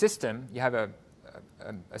a system, you have a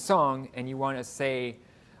song, and you want to say,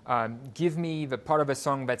 give me the part of a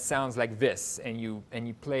song that sounds like this, and you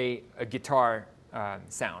play a guitar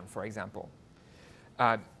sound, for example.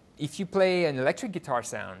 If you play an electric guitar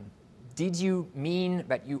sound, did you mean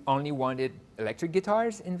that you only wanted electric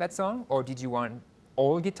guitars in that song, or did you want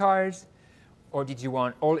all guitars, or did you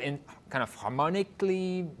want all in kind of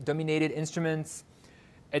harmonically dominated instruments?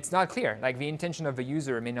 It's not clear. Like the intention of the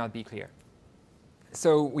user may not be clear.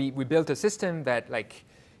 So we built a system that, like,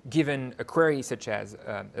 given a query such as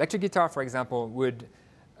electric guitar, for example, would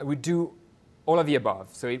do all of the above.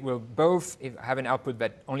 So it will both have an output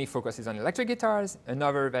that only focuses on electric guitars,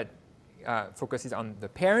 another that focuses on the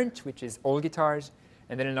parent, which is all guitars,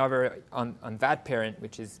 and then another on that parent,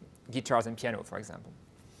 which is guitars and piano, for example.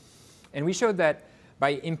 And we showed that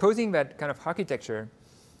by imposing that kind of architecture,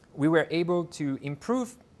 we were able to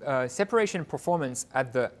improve separation performance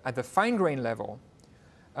at the fine-grained level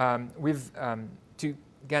with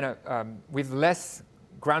less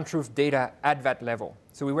ground truth data at that level.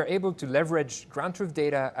 So we were able to leverage ground truth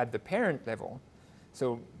data at the parent level,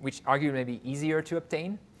 so which arguably may be easier to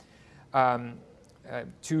obtain,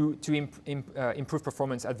 to improve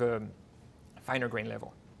performance at the finer grain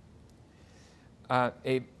level.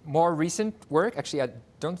 A more recent work, actually I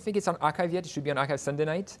don't think it's on arXiv yet, it should be on arXiv Sunday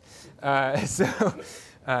night. So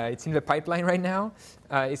it's in the pipeline right now,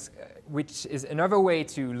 which is another way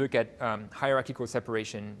to look at hierarchical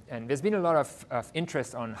separation. And there's been a lot of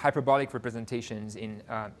interest on hyperbolic representations in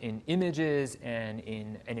images and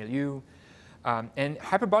in NLU. And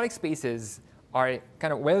hyperbolic spaces are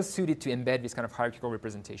kind of well suited to embed these kind of hierarchical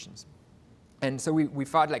representations. And so we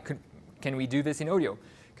thought, like, can we do this in audio?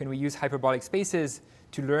 Can we use hyperbolic spaces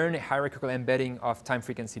to learn a hierarchical embedding of time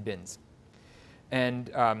frequency bins? And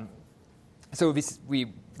so we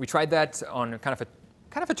tried that on kind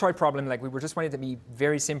of a toy problem. Like, we were just wanting to be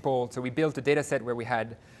very simple. So we built a data set where we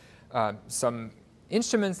had some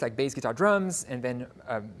instruments like bass, guitar, drums, and then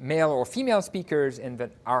male or female speakers, and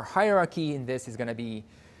that our hierarchy in this is going to be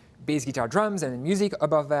bass, guitar, drums, and then music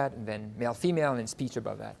above that, and then male, female, and then speech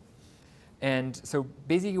above that. And so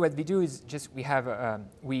basically what we do is just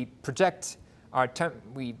we project our time,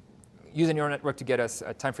 we use a neural network to get us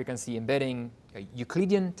a time frequency embedding, a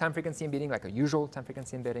Euclidean time frequency embedding, like a usual time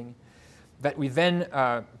frequency embedding, that we then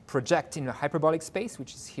project in a hyperbolic space,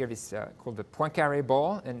 which is here this called the Poincaré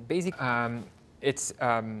ball. And basically, it's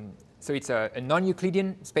a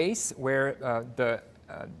non-Euclidean space where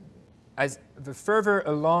as the further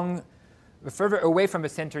away from the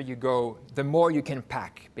center you go, the more you can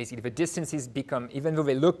pack. Basically, the distances become, even though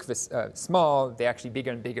they look small, they're actually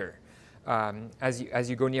bigger and bigger as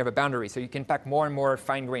you go near the boundary. So you can pack more and more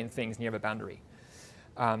fine-grained things near the boundary.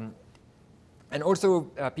 And also,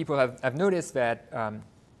 people have noticed that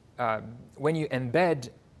when you embed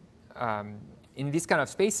in these kind of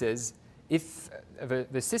spaces, if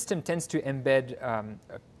the system tends to embed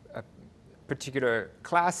a particular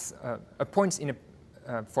class, points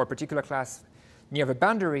for a particular class near the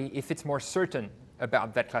boundary, if it's more certain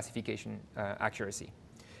about that classification accuracy.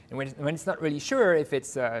 And when it's not really sure if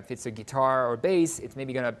it's a guitar or bass, it's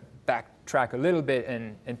maybe going to backtrack a little bit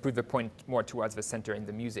and put the point more towards the center in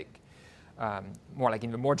the music, more like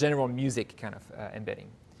in the more general music kind of embedding.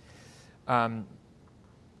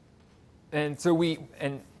 And so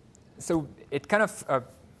it kind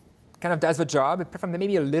of does the job. It performed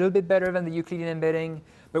maybe a little bit better than the Euclidean embedding.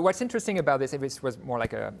 But what's interesting about this, if this was more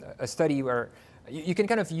like a study where you can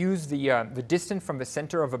kind of use the distance from the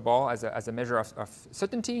center of a ball as a measure of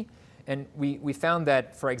certainty. And we found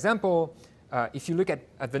that, for example, if you look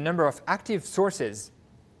at the number of active sources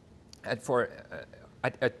at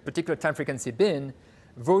a particular time frequency bin,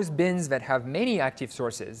 those bins that have many active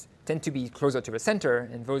sources tend to be closer to the center,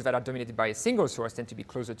 and those that are dominated by a single source tend to be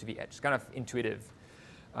closer to the edge. It's kind of intuitive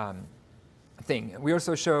thing. We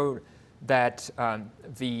also showed that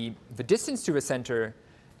the distance to the center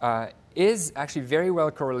is actually very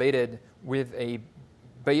well correlated with a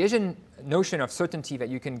Bayesian notion of certainty that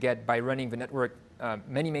you can get by running the network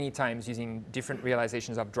many, many times using different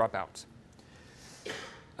realizations of dropout.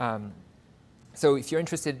 So if you're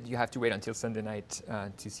interested, you have to wait until Sunday night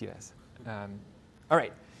to see this. All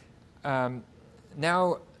right. So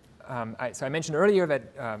I mentioned earlier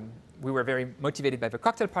that we were very motivated by the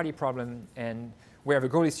cocktail party problem, and where the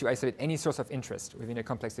goal is to isolate any source of interest within a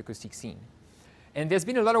complex acoustic scene. And there's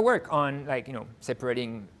been a lot of work on, like,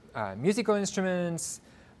 separating musical instruments,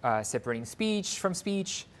 separating speech from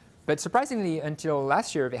speech. But surprisingly, until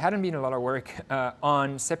last year, there hadn't been a lot of work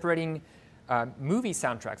on separating movie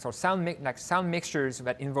soundtracks or sound mixtures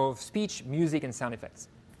that involve speech, music, and sound effects.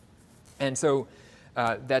 And so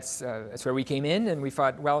that's where we came in, and we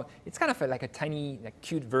thought, well, it's kind of like a tiny,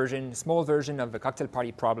 cute version, small version of the cocktail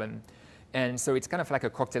party problem. And so it's kind of like a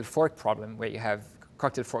cocktail fork problem, where you have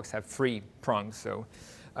cocktail forks have 3 prongs. So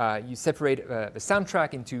you separate the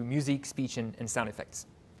soundtrack into music, speech, and sound effects.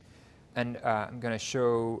 And I'm going to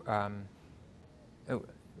show.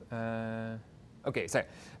 Okay,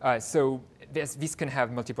 so this can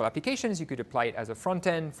have multiple applications. You could apply it as a front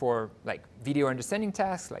end for like video understanding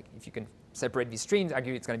tasks. Like if you can separate these streams,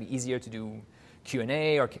 argue it's going to be easier to do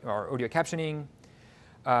Q&A or audio captioning.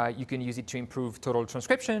 You can use it to improve total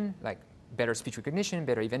transcription, like better speech recognition,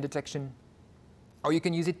 better event detection. Or you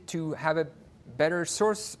can use it to have a better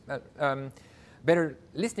source, better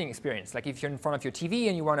listening experience. Like if you're in front of your TV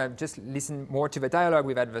and you want to just listen more to the dialogue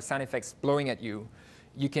without the sound effects blowing at you,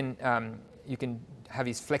 you can have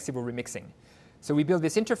this flexible remixing. So we built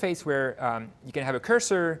this interface where you can have a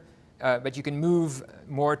cursor, but you can move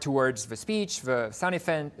more towards the speech, the sound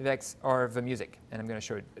effects, or the music. And I'm going to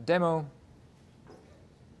show a demo.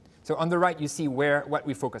 So on the right, you see what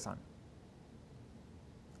we focus on.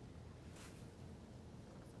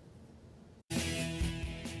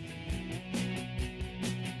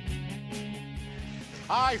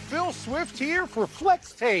 Hi, Phil Swift here for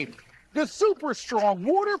Flex Tape, the super strong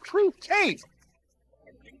waterproof tape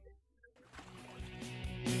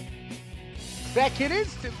that can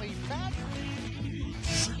instantly no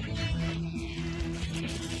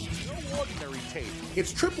ordinary tape.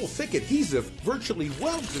 Its triple thick adhesive virtually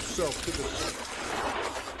welds itself to the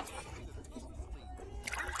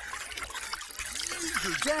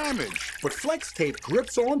major damage. But Flex Tape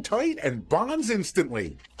grips on tight and bonds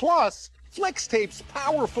instantly. Plus, Flex Tape's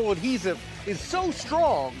powerful adhesive is so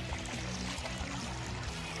strong,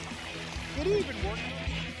 it even works.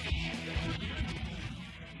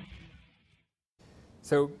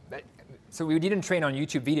 So we didn't train on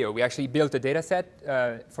YouTube video. We actually built a data set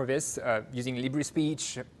for this using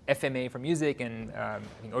LibreSpeech, FMA for music, and I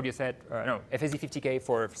think FSD50K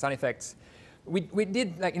for sound effects. We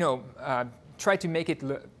did try to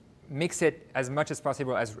mix it as much as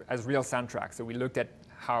possible as real soundtracks. So we looked at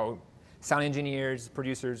how sound engineers,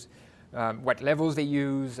 producers, what levels they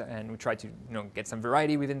use, and we tried to get some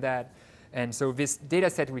variety within that. And so this data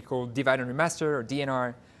set we call Divide and Remaster, or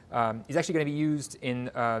DNR, is actually going to be used in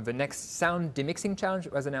the next sound demixing challenge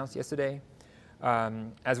that was announced yesterday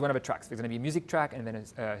as one of the tracks. There's going to be a music track and then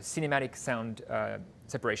a cinematic sound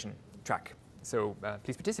separation track. So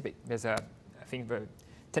please participate. There's, I think, the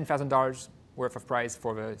 $10,000 worth of prize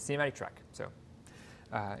for the cinematic track. So,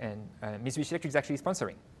 and Mitsubishi Electric is actually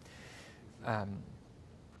sponsoring.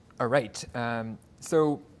 All right.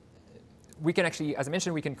 So we can actually, as I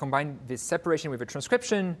mentioned, we can combine this separation with a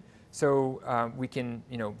transcription. So we can,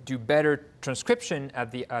 do better transcription at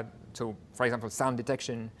the, so for example, sound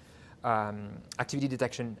detection, activity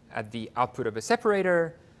detection at the output of a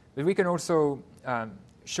separator. But we can also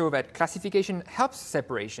show that classification helps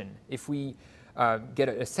separation. If we get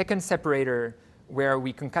a second separator where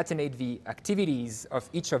we concatenate the activities of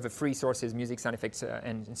each of the three sources, music, sound effects,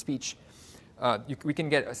 and speech, we can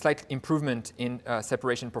get a slight improvement in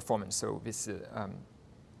separation performance. So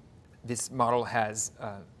this model has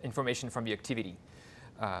information from the activity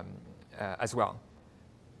as well.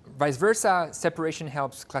 Vice versa, separation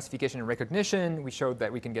helps classification and recognition. We showed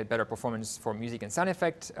that we can get better performance for music and sound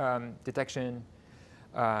effect detection.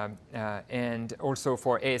 And also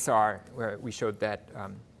for ASR, where we showed that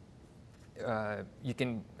you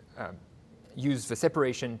can use the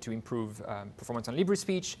separation to improve performance on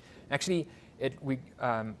LibreSpeech. Actually, we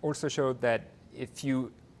also showed that if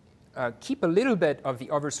you keep a little bit of the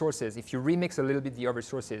other sources, if you remix a little bit the other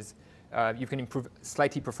sources, you can improve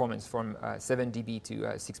slightly performance from 7 dB to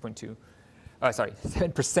 6.2. Sorry,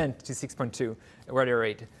 7% to 6.2 error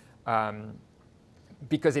rate,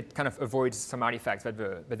 because it kind of avoids some artifacts that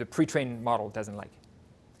the pre-trained model doesn't like.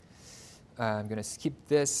 I'm going to skip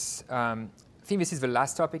this. I think this is the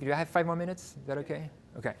last topic. Do I have 5 more minutes? Is that OK?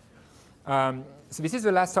 OK. So this is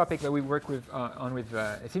the last topic that we work on with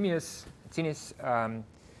Ephemius, Tinis,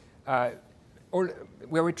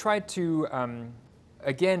 where we tried to,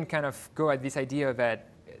 again, kind of go at this idea that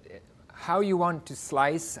how you want to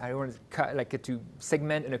slice, how you want to cut, to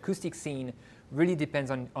segment an acoustic scene really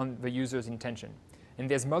depends on the user's intention. And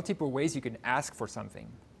there's multiple ways you can ask for something.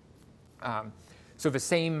 So the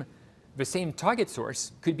same target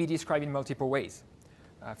source could be described in multiple ways.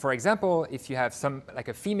 For example, if you have like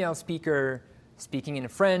a female speaker speaking in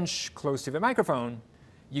French close to the microphone,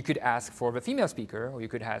 you could ask for the female speaker, or you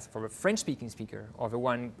could ask for a French-speaking speaker, or the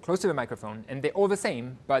one close to the microphone. And they're all the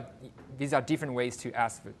same, but these are different ways to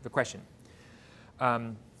ask the question.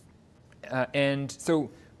 And so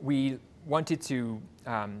we wanted to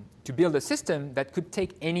build a system that could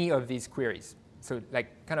take any of these queries. So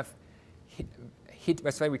like kind of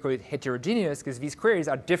that's why we call it heterogeneous, because these queries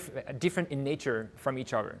are different in nature from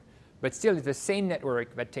each other. But still, it's the same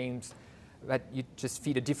network that you just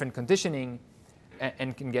feed a different conditioning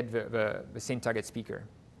and can get the same target speaker.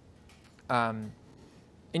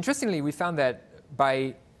 Interestingly, we found that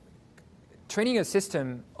by training a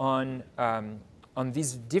system on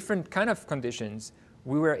these different kind of conditions,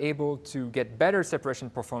 we were able to get better separation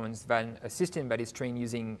performance than a system that is trained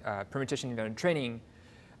using permutation-invariant training,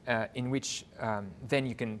 in which then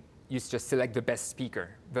you just select the best speaker,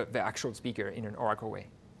 the actual speaker, in an oracle way.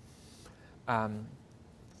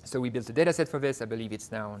 So we built a data set for this. I believe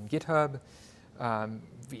it's now on GitHub.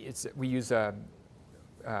 We use a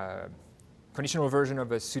conditional version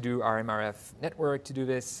of a pseudo RMRF network to do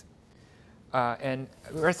this. And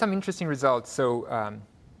there are some interesting results. So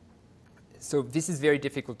this is very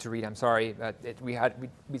difficult to read. I'm sorry. We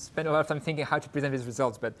spent a lot of time thinking how to present these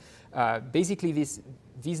results. But basically,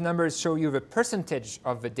 these numbers show you the percentage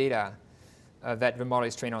of the data that the model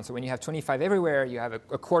is trained on. So when you have 25 everywhere, you have a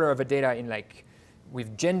quarter of the data in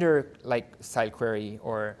with gender-like style query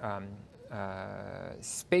or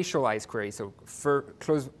spatialized query, so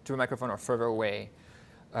close to a microphone or further away.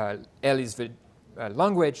 L is the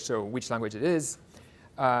language, so which language it is.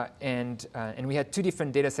 And we had two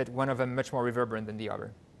different data sets, one of them much more reverberant than the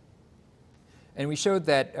other. And we showed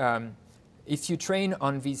that if you train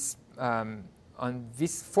on these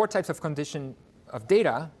 4 types of condition of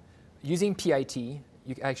data using PIT,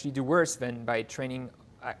 you actually do worse than by training,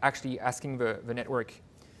 actually asking the network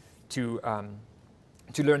to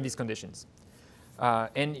learn these conditions.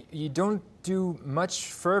 And you don't do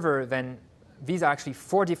much further than, these are actually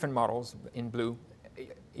 4 different models in blue.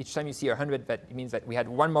 Each time you see 100, that means that we had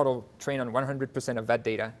one model trained on 100% of that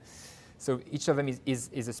data. So each of them is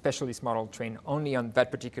a specialist model trained only on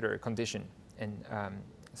that particular condition. And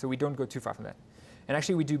so we don't go too far from that. And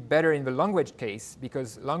actually, we do better in the language case,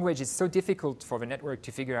 because language is so difficult for the network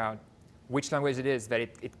to figure out which language it is that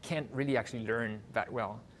it can't really actually learn that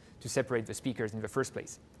well to separate the speakers in the first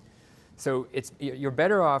place. So you're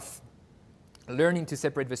better off learning to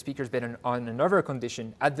separate the speakers better on another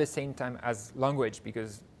condition at the same time as language,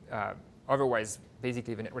 because otherwise,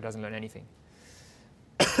 basically, the network doesn't learn anything.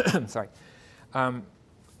 Sorry.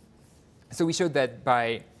 So we showed that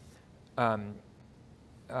by,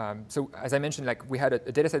 so as I mentioned, we had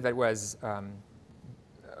a data set that was a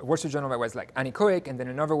Wall Street Journal that was anechoic, and then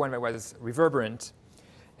another one that was reverberant.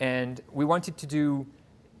 And we wanted to do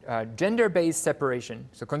gender-based separation,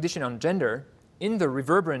 so condition on gender, in the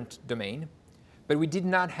reverberant domain. But we did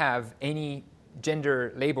not have any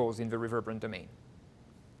gender labels in the reverberant domain.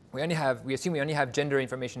 We assume we only have gender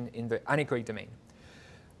information in the anechoic domain.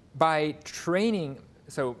 By training,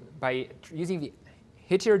 so by using the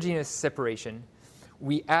heterogeneous separation,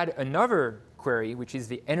 we add another query, which is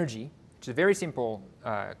the energy, which is a very simple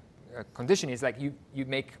condition. Is you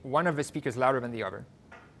make one of the speakers louder than the other,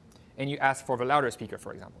 and you ask for the louder speaker,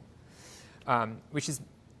 for example, which is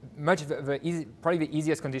probably the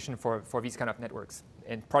easiest condition for these kind of networks,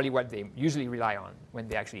 and probably what they usually rely on when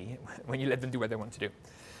you let them do what they want to do.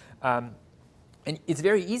 And it's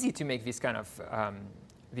very easy to make this kind of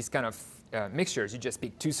mixtures. You just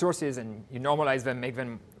pick 2 sources and you normalize them, make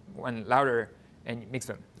them one louder, and mix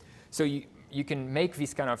them. So you can make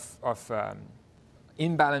this kind of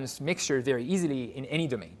imbalanced mixture very easily in any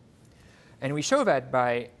domain. And we show that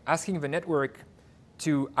by asking the network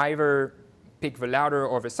to either pick the louder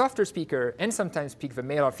or the softer speaker, and sometimes pick the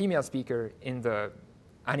male or female speaker in the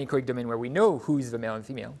anechoic domain where we know who is the male and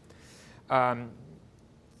female.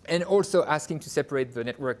 And also asking to separate the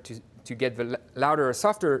network to get the louder or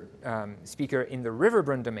softer speaker in the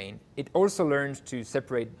reverberant domain. It also learns to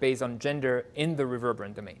separate based on gender in the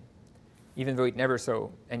reverberant domain, even though it never saw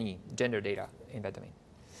any gender data in that domain.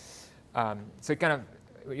 So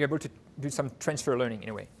you're able to do some transfer learning in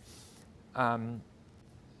a way.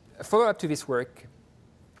 A follow-up to this work,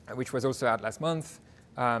 which was also out last month.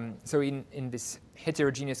 So in this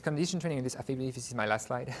heterogeneous condition training, I believe this is my last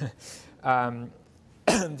slide.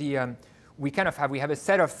 We have a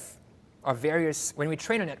set of various, when we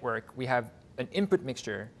train a network, we have an input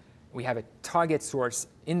mixture, we have a target source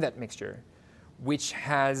in that mixture, which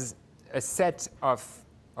has a set of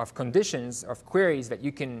conditions, of queries that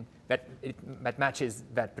that matches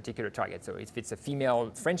that particular target. So if it's a female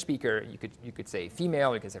French speaker, you could say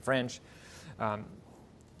female, you could say French.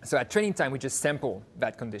 So at training time, we just sample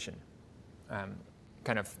that condition,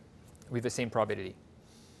 with the same probability.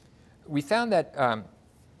 We found that,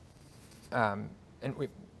 and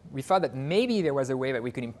we thought that maybe there was a way that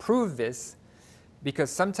we could improve this, because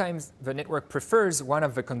sometimes the network prefers one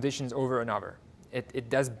of the conditions over another.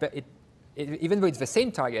 Even though it's the same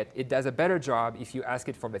target, it does a better job if you ask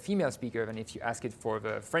it for the female speaker than if you ask it for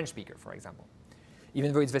the French speaker, for example,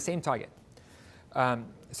 even though it's the same target.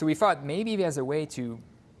 So we thought maybe there's a way to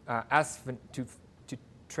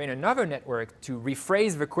train another network to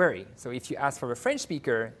rephrase the query. So if you ask for a French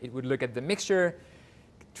speaker, it would look at the mixture,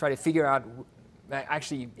 try to figure out,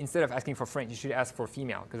 actually, instead of asking for French, you should ask for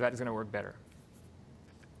female, because that is going to work better.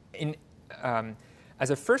 As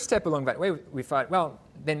a first step along that way, we thought, well,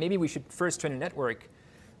 then maybe we should first train a network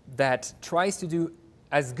that tries to do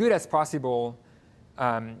as good as possible,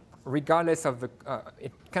 regardless of the,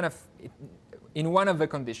 in one of the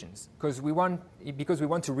conditions. Because we want to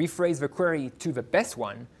rephrase the query to the best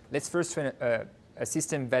one, let's first train a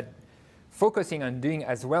system that focusing on doing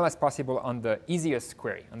as well as possible on the easiest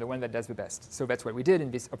query, on the one that does the best. So that's what we did in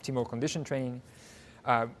this optimal condition training.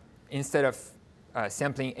 Instead of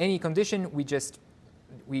sampling any condition,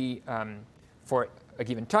 for a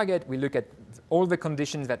given target, we look at all the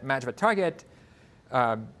conditions that match the target,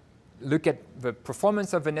 look at the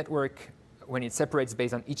performance of the network when it separates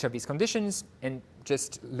based on each of these conditions, and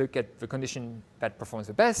just look at the condition that performs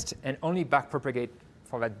the best, and only backpropagate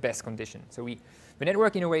for that best condition. So the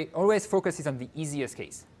network, in a way, always focuses on the easiest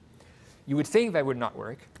case. You would think that would not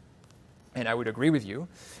work, and I would agree with you.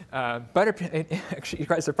 But actually,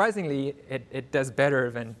 quite surprisingly, it does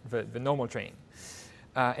better than the normal training.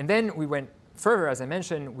 And then we went further, as I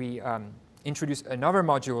mentioned. We introduced another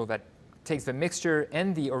module that takes the mixture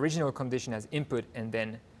and the original condition as input, and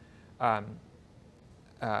then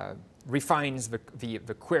refines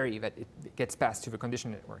the query that it gets passed to the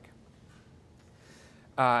condition network.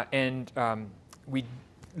 We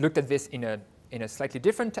looked at this in a slightly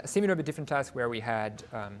different, similar but different task where we had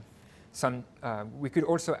we could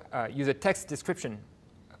also use a text description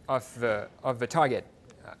of the target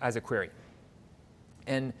as a query.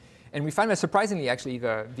 And we find that surprisingly, actually,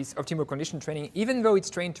 this optimal condition training, even though it's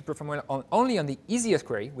trained to perform well only on the easiest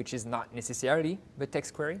query, which is not necessarily the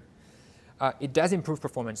text query, it does improve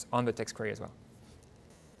performance on the text query as well.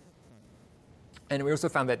 And we also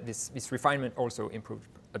found that this refinement also improved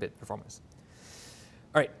a bit performance.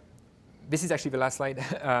 All right, this is actually the last slide.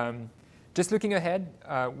 Just looking ahead,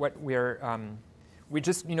 what we're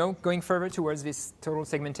just going further towards this total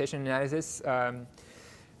segmentation analysis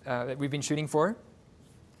that we've been shooting for.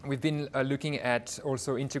 We've been looking at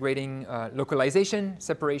also integrating localization,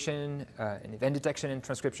 separation, and event detection and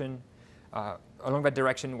transcription. Along that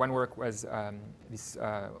direction, one work was this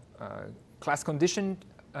class conditioned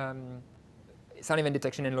sound event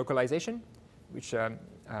detection and localization, which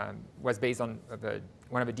was based on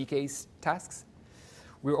one of the DK's tasks.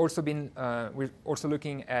 We're also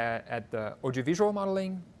looking at the audiovisual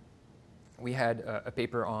modeling. We had a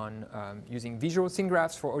paper on using visual scene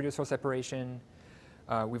graphs for audio source separation.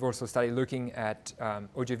 We've also started looking at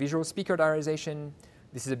audiovisual speaker diarization.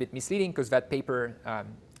 This is a bit misleading because that paper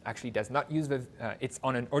actually does not use it's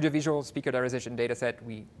on an audiovisual speaker diarization data set.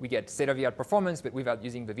 We get state-of-the-art performance, but without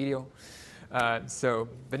using the video. So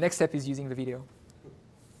the next step is using the video.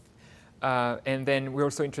 And then we're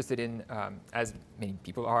also interested in, as many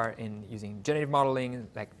people are, in using generative modeling,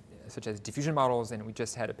 such as diffusion models. And we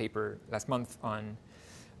just had a paper last month on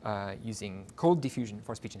using cold diffusion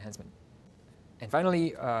for speech enhancement. And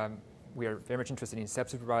finally, we are very much interested in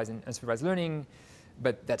self-supervised and unsupervised learning,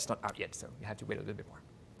 but that's not out yet, so you have to wait a little bit more.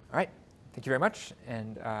 All right, thank you very much.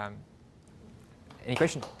 And any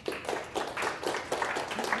questions?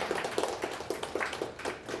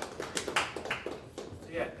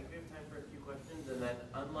 Yeah, I think we have time for a few questions, and then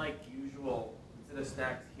unlike usual, instead of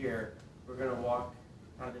snacks here, we're going to walk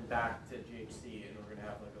kind of back to GHC, and we're going to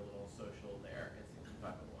have like a little social there at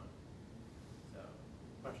 6501. So,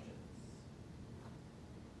 questions?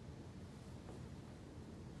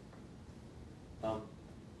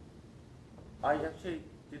 I actually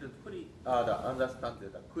didn't fully understand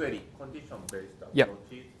the query condition-based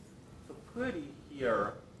approaches. So query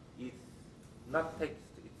here is not text;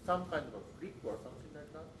 it's some kind of a flip or something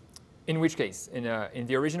like that. In which case? In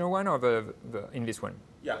the original one or in this one?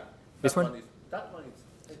 Yeah. This one? That one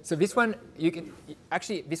is. So this one, you can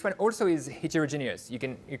actually, this one also is heterogeneous. You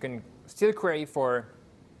can still query for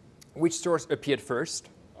which source appeared first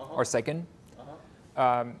or second.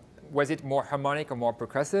 Was it more harmonic or more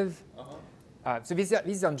percussive? So this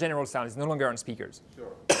is on general sound. It's no longer on speakers.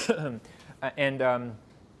 Sure. And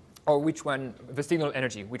or which one, the signal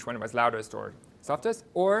energy, which one was loudest or softest,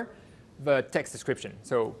 or the text description.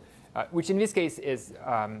 So, which in this case is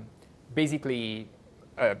basically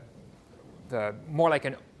more like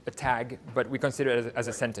a tag, but we consider it as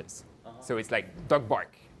a sentence. So it's like dog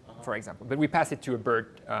bark, for example. But we pass it to a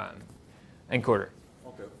bird encoder.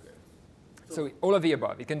 Okay. So all of the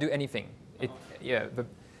above. It can do anything.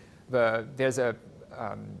 There's the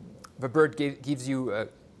bird gives you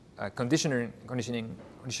a conditional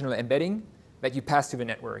embedding that you pass to the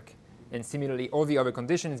network, and similarly all the other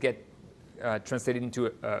conditions get translated into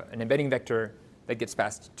an embedding vector that gets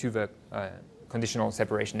passed to the conditional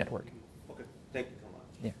separation network. Okay, thank you so much.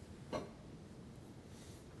 Yeah.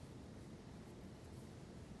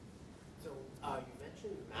 So you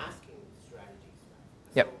mentioned masking strategies,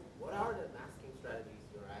 right? Yep. So what are the masking strategies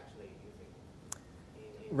you're actually using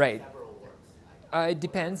in Right. several works? It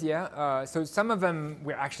depends, yeah. So some of them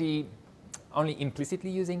we're actually only implicitly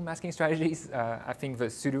using masking strategies. I think the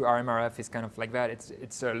pseudo RMRF is kind of like that.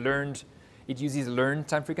 It's learned. It uses learned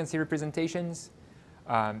time frequency representations.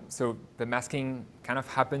 So the masking kind of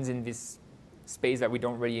happens in this space that we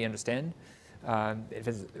don't really understand.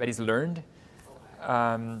 That is learned.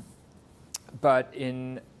 But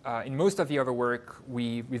in most of the other work,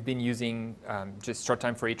 we've been using just short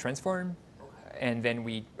time Fourier transform, and then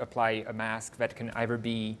we apply a mask that can either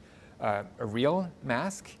be a real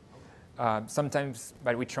mask. Sometimes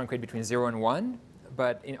that we truncate between 0 and 1.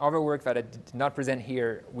 But in other work that I did not present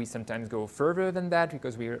here, we sometimes go further than that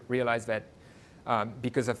because we realize that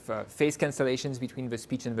because of phase cancellations between the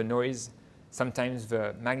speech and the noise, sometimes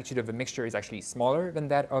the magnitude of the mixture is actually smaller than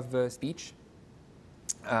that of the speech.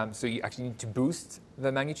 So you actually need to boost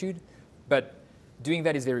the magnitude. But doing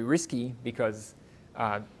that is very risky because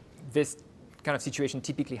this kind of situation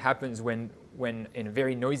typically happens when in a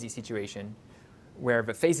very noisy situation where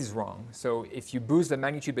the phase is wrong. So if you boost the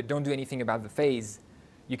magnitude but don't do anything about the phase,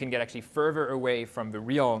 you can get actually further away from the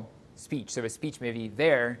real speech. So the speech may be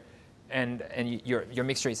there, and your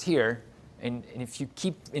mixture is here. And if you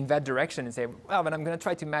keep in that direction and say, well, but I'm going to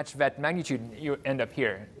try to match that magnitude, you end up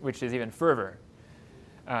here, which is even further.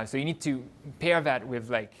 So you need to pair that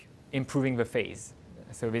with like improving the phase.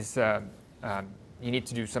 So this you need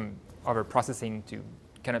to do some other processing to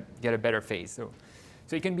kind of get a better phase. So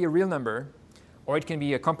it can be a real number, or it can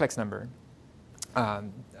be a complex number,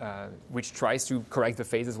 which tries to correct the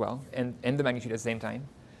phase as well and the magnitude at the same time.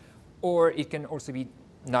 Or it can also be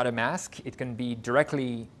not a mask. It can be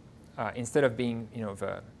directly, instead of being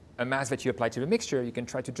a mask that you apply to the mixture, you can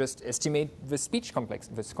try to just estimate the speech complex,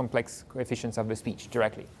 the complex coefficients of the speech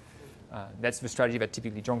directly. That's the strategy that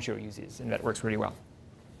typically Zhongxiu uses, and that works really well.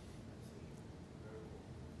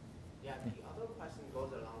 Yeah, the other question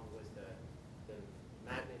goes along with the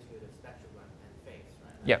magnitude of spectrum and phase,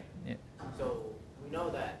 right? Yeah. So we know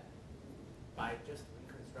that by just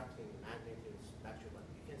reconstructing magnitude spectrum,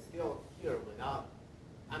 you can still hear without,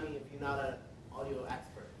 I mean, if you're not an audio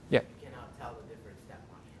expert, you cannot tell the difference that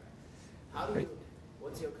much, right? How do you,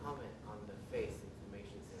 what's your comment on the phase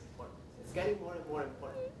information is important? It's getting more and more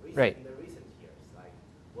important in the recent years. Like,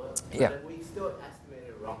 well, but we still estimate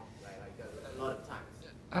it wrong, right? Like a lot of times.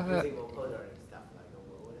 Using vocoder and stuff like that.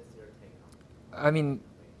 What is your take on? I mean,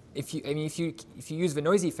 if you use the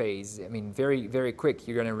noisy phase, I mean, very very quick,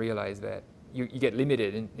 you're going to realize that you get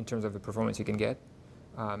limited in terms of the performance you can get.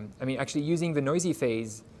 I mean, actually using the noisy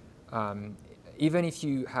phase, even if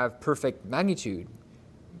you have perfect magnitude,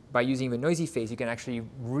 by using the noisy phase, you can actually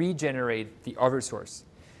regenerate the other source.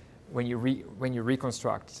 When you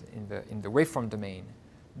reconstruct in the waveform domain,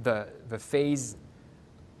 the phase.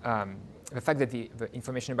 The fact that the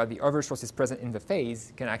information about the other source is present in the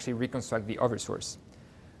phase can actually reconstruct the other source.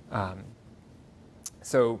 I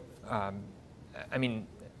mean,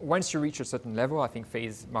 once you reach a certain level, I think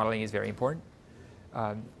phase modeling is very important.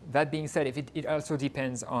 That being said, it also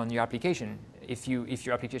depends on your application. If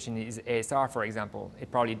your application is ASR, for example, it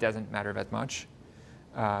probably doesn't matter that much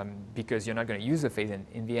because you're not going to use the phase. And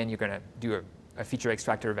in the end, you're going to do a feature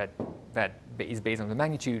extractor that is based on the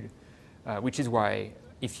magnitude, which is why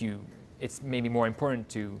it's maybe more important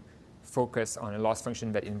to focus on a loss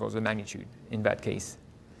function that involves the magnitude in that case.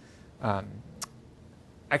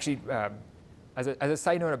 Actually, as a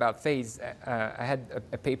side note about phase, I had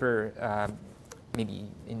a paper maybe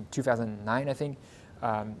in 2009, I think,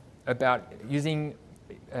 about using,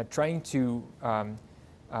 trying to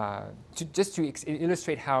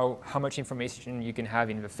illustrate how much information you can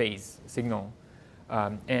have in the phase signal.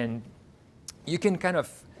 And you can kind of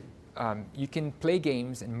you can play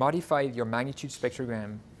games and modify your magnitude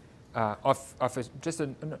spectrogram of just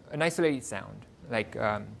an isolated sound, like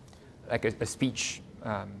a speech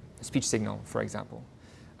signal, for example.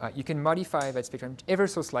 You can modify that spectrum ever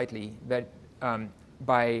so slightly that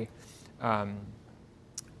by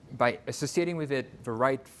associating with it the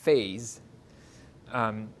right phase,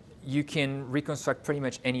 you can reconstruct pretty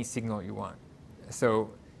much any signal you want. So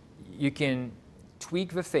you can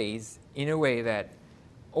tweak the phase in a way that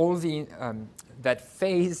all the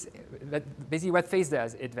basically what phase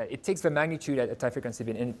does is that it takes the magnitude at a time frequency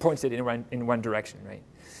bin and it points it in one direction, right?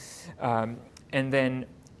 And then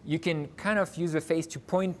you can kind of use the phase to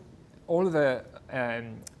point all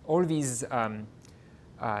these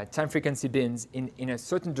time frequency bins in a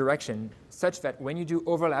certain direction, such that when you do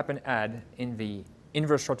overlap and add in the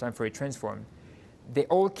inverse short time Fourier transform, they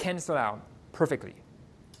all cancel out perfectly.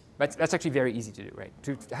 But that's actually very easy to do, right?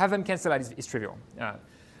 To have them cancel out is trivial.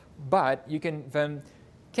 But you can then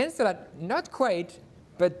cancel out not quite,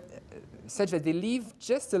 but such that they leave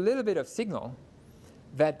just a little bit of signal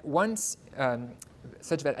that once,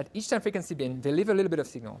 such that at each time frequency bin, they leave a little bit of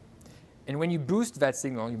signal. And when you boost that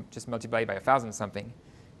signal, you just multiply it by 1,000 something,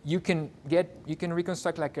 you can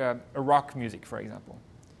reconstruct like a rock music, for example.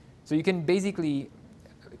 So you can basically,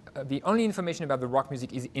 the only information about the rock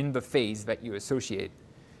music is in the phase that you associate.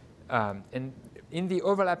 And in the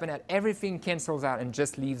overlap and add, everything cancels out and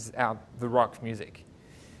just leaves out the rock music,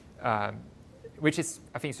 which is,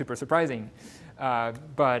 I think, super surprising.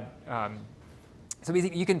 So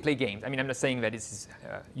basically, you can play games. I mean, I'm not saying that this is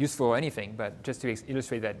useful or anything, but just to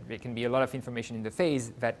illustrate that there can be a lot of information in the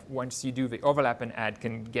phase that once you do the overlap and add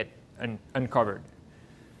can get uncovered.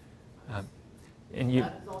 And you.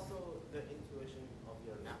 That is also the intuition of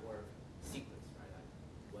your network sequence, right?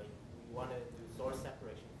 Like you want to do source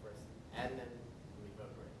separation first and then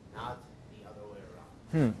reverberate, not the other way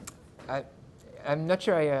around. I'm not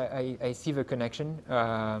sure I see the connection.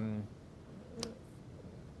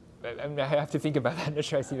 I have to think about that. I'm not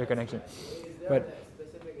sure I see the connection. Is there a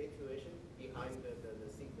specific intuition behind the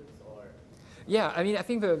sequence, or? Yeah, I mean, I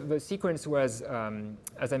think the sequence was,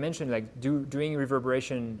 as I mentioned, like doing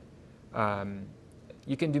reverberation.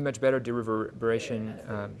 You can do much better reverberation.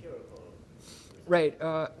 Right.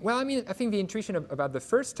 Well, I mean, I think the intuition about the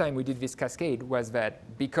first time we did this cascade was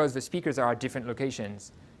that because the speakers are at different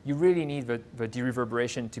locations, you really need the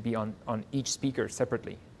dereverberation to be on each speaker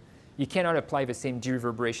separately. You cannot apply the same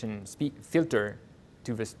dereverberation filter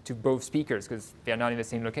to both speakers because they are not in the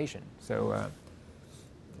same location. So,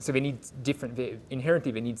 so they need different.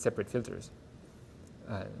 Inherently, they need separate filters.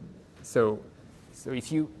 So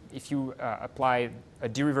if you apply a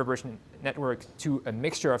dereverberation network to a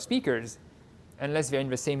mixture of speakers, unless they're in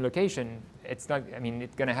the same location, it's not. I mean,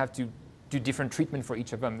 it's going to have to do different treatment for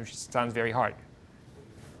each of them, which sounds very hard.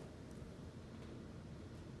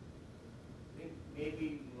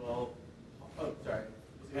 Maybe. Well, oh, sorry.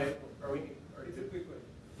 Are we? It's a quick question.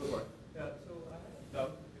 Go for it. Yeah. So I have a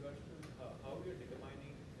doubt with regards to how you're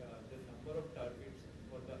determining the number of targets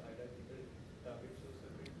for the hierarchical target source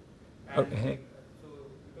circuit. Okay. So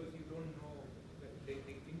because you don't know, the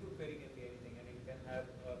input query can be anything, and it can have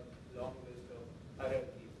a long list of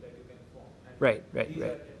hierarchies that you can form. And right. These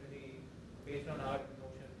are generally based on our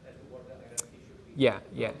notion as to what the hierarchy should be. Yeah.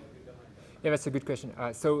 Yeah, that's a good question.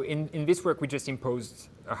 So in this work, we just imposed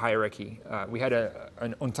a hierarchy. We had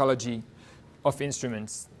an ontology of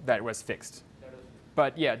instruments that was fixed.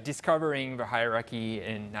 But yeah, discovering the hierarchy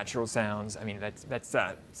in natural sounds, I mean, that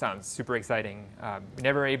sounds super exciting. We're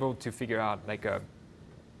never able to figure out like a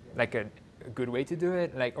good way to do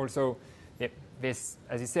it. Like also, this,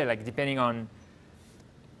 as you said, like depending on,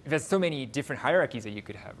 there's so many different hierarchies that you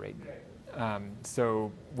could have, right?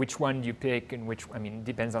 So which one do you pick and which, I mean,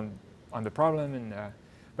 depends on the problem. And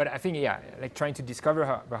but I think, yeah, like trying to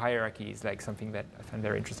discover the hierarchy is like something that I find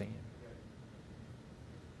very interesting.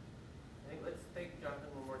 I think let's thank Jonathan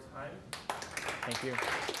one more time. Thank you.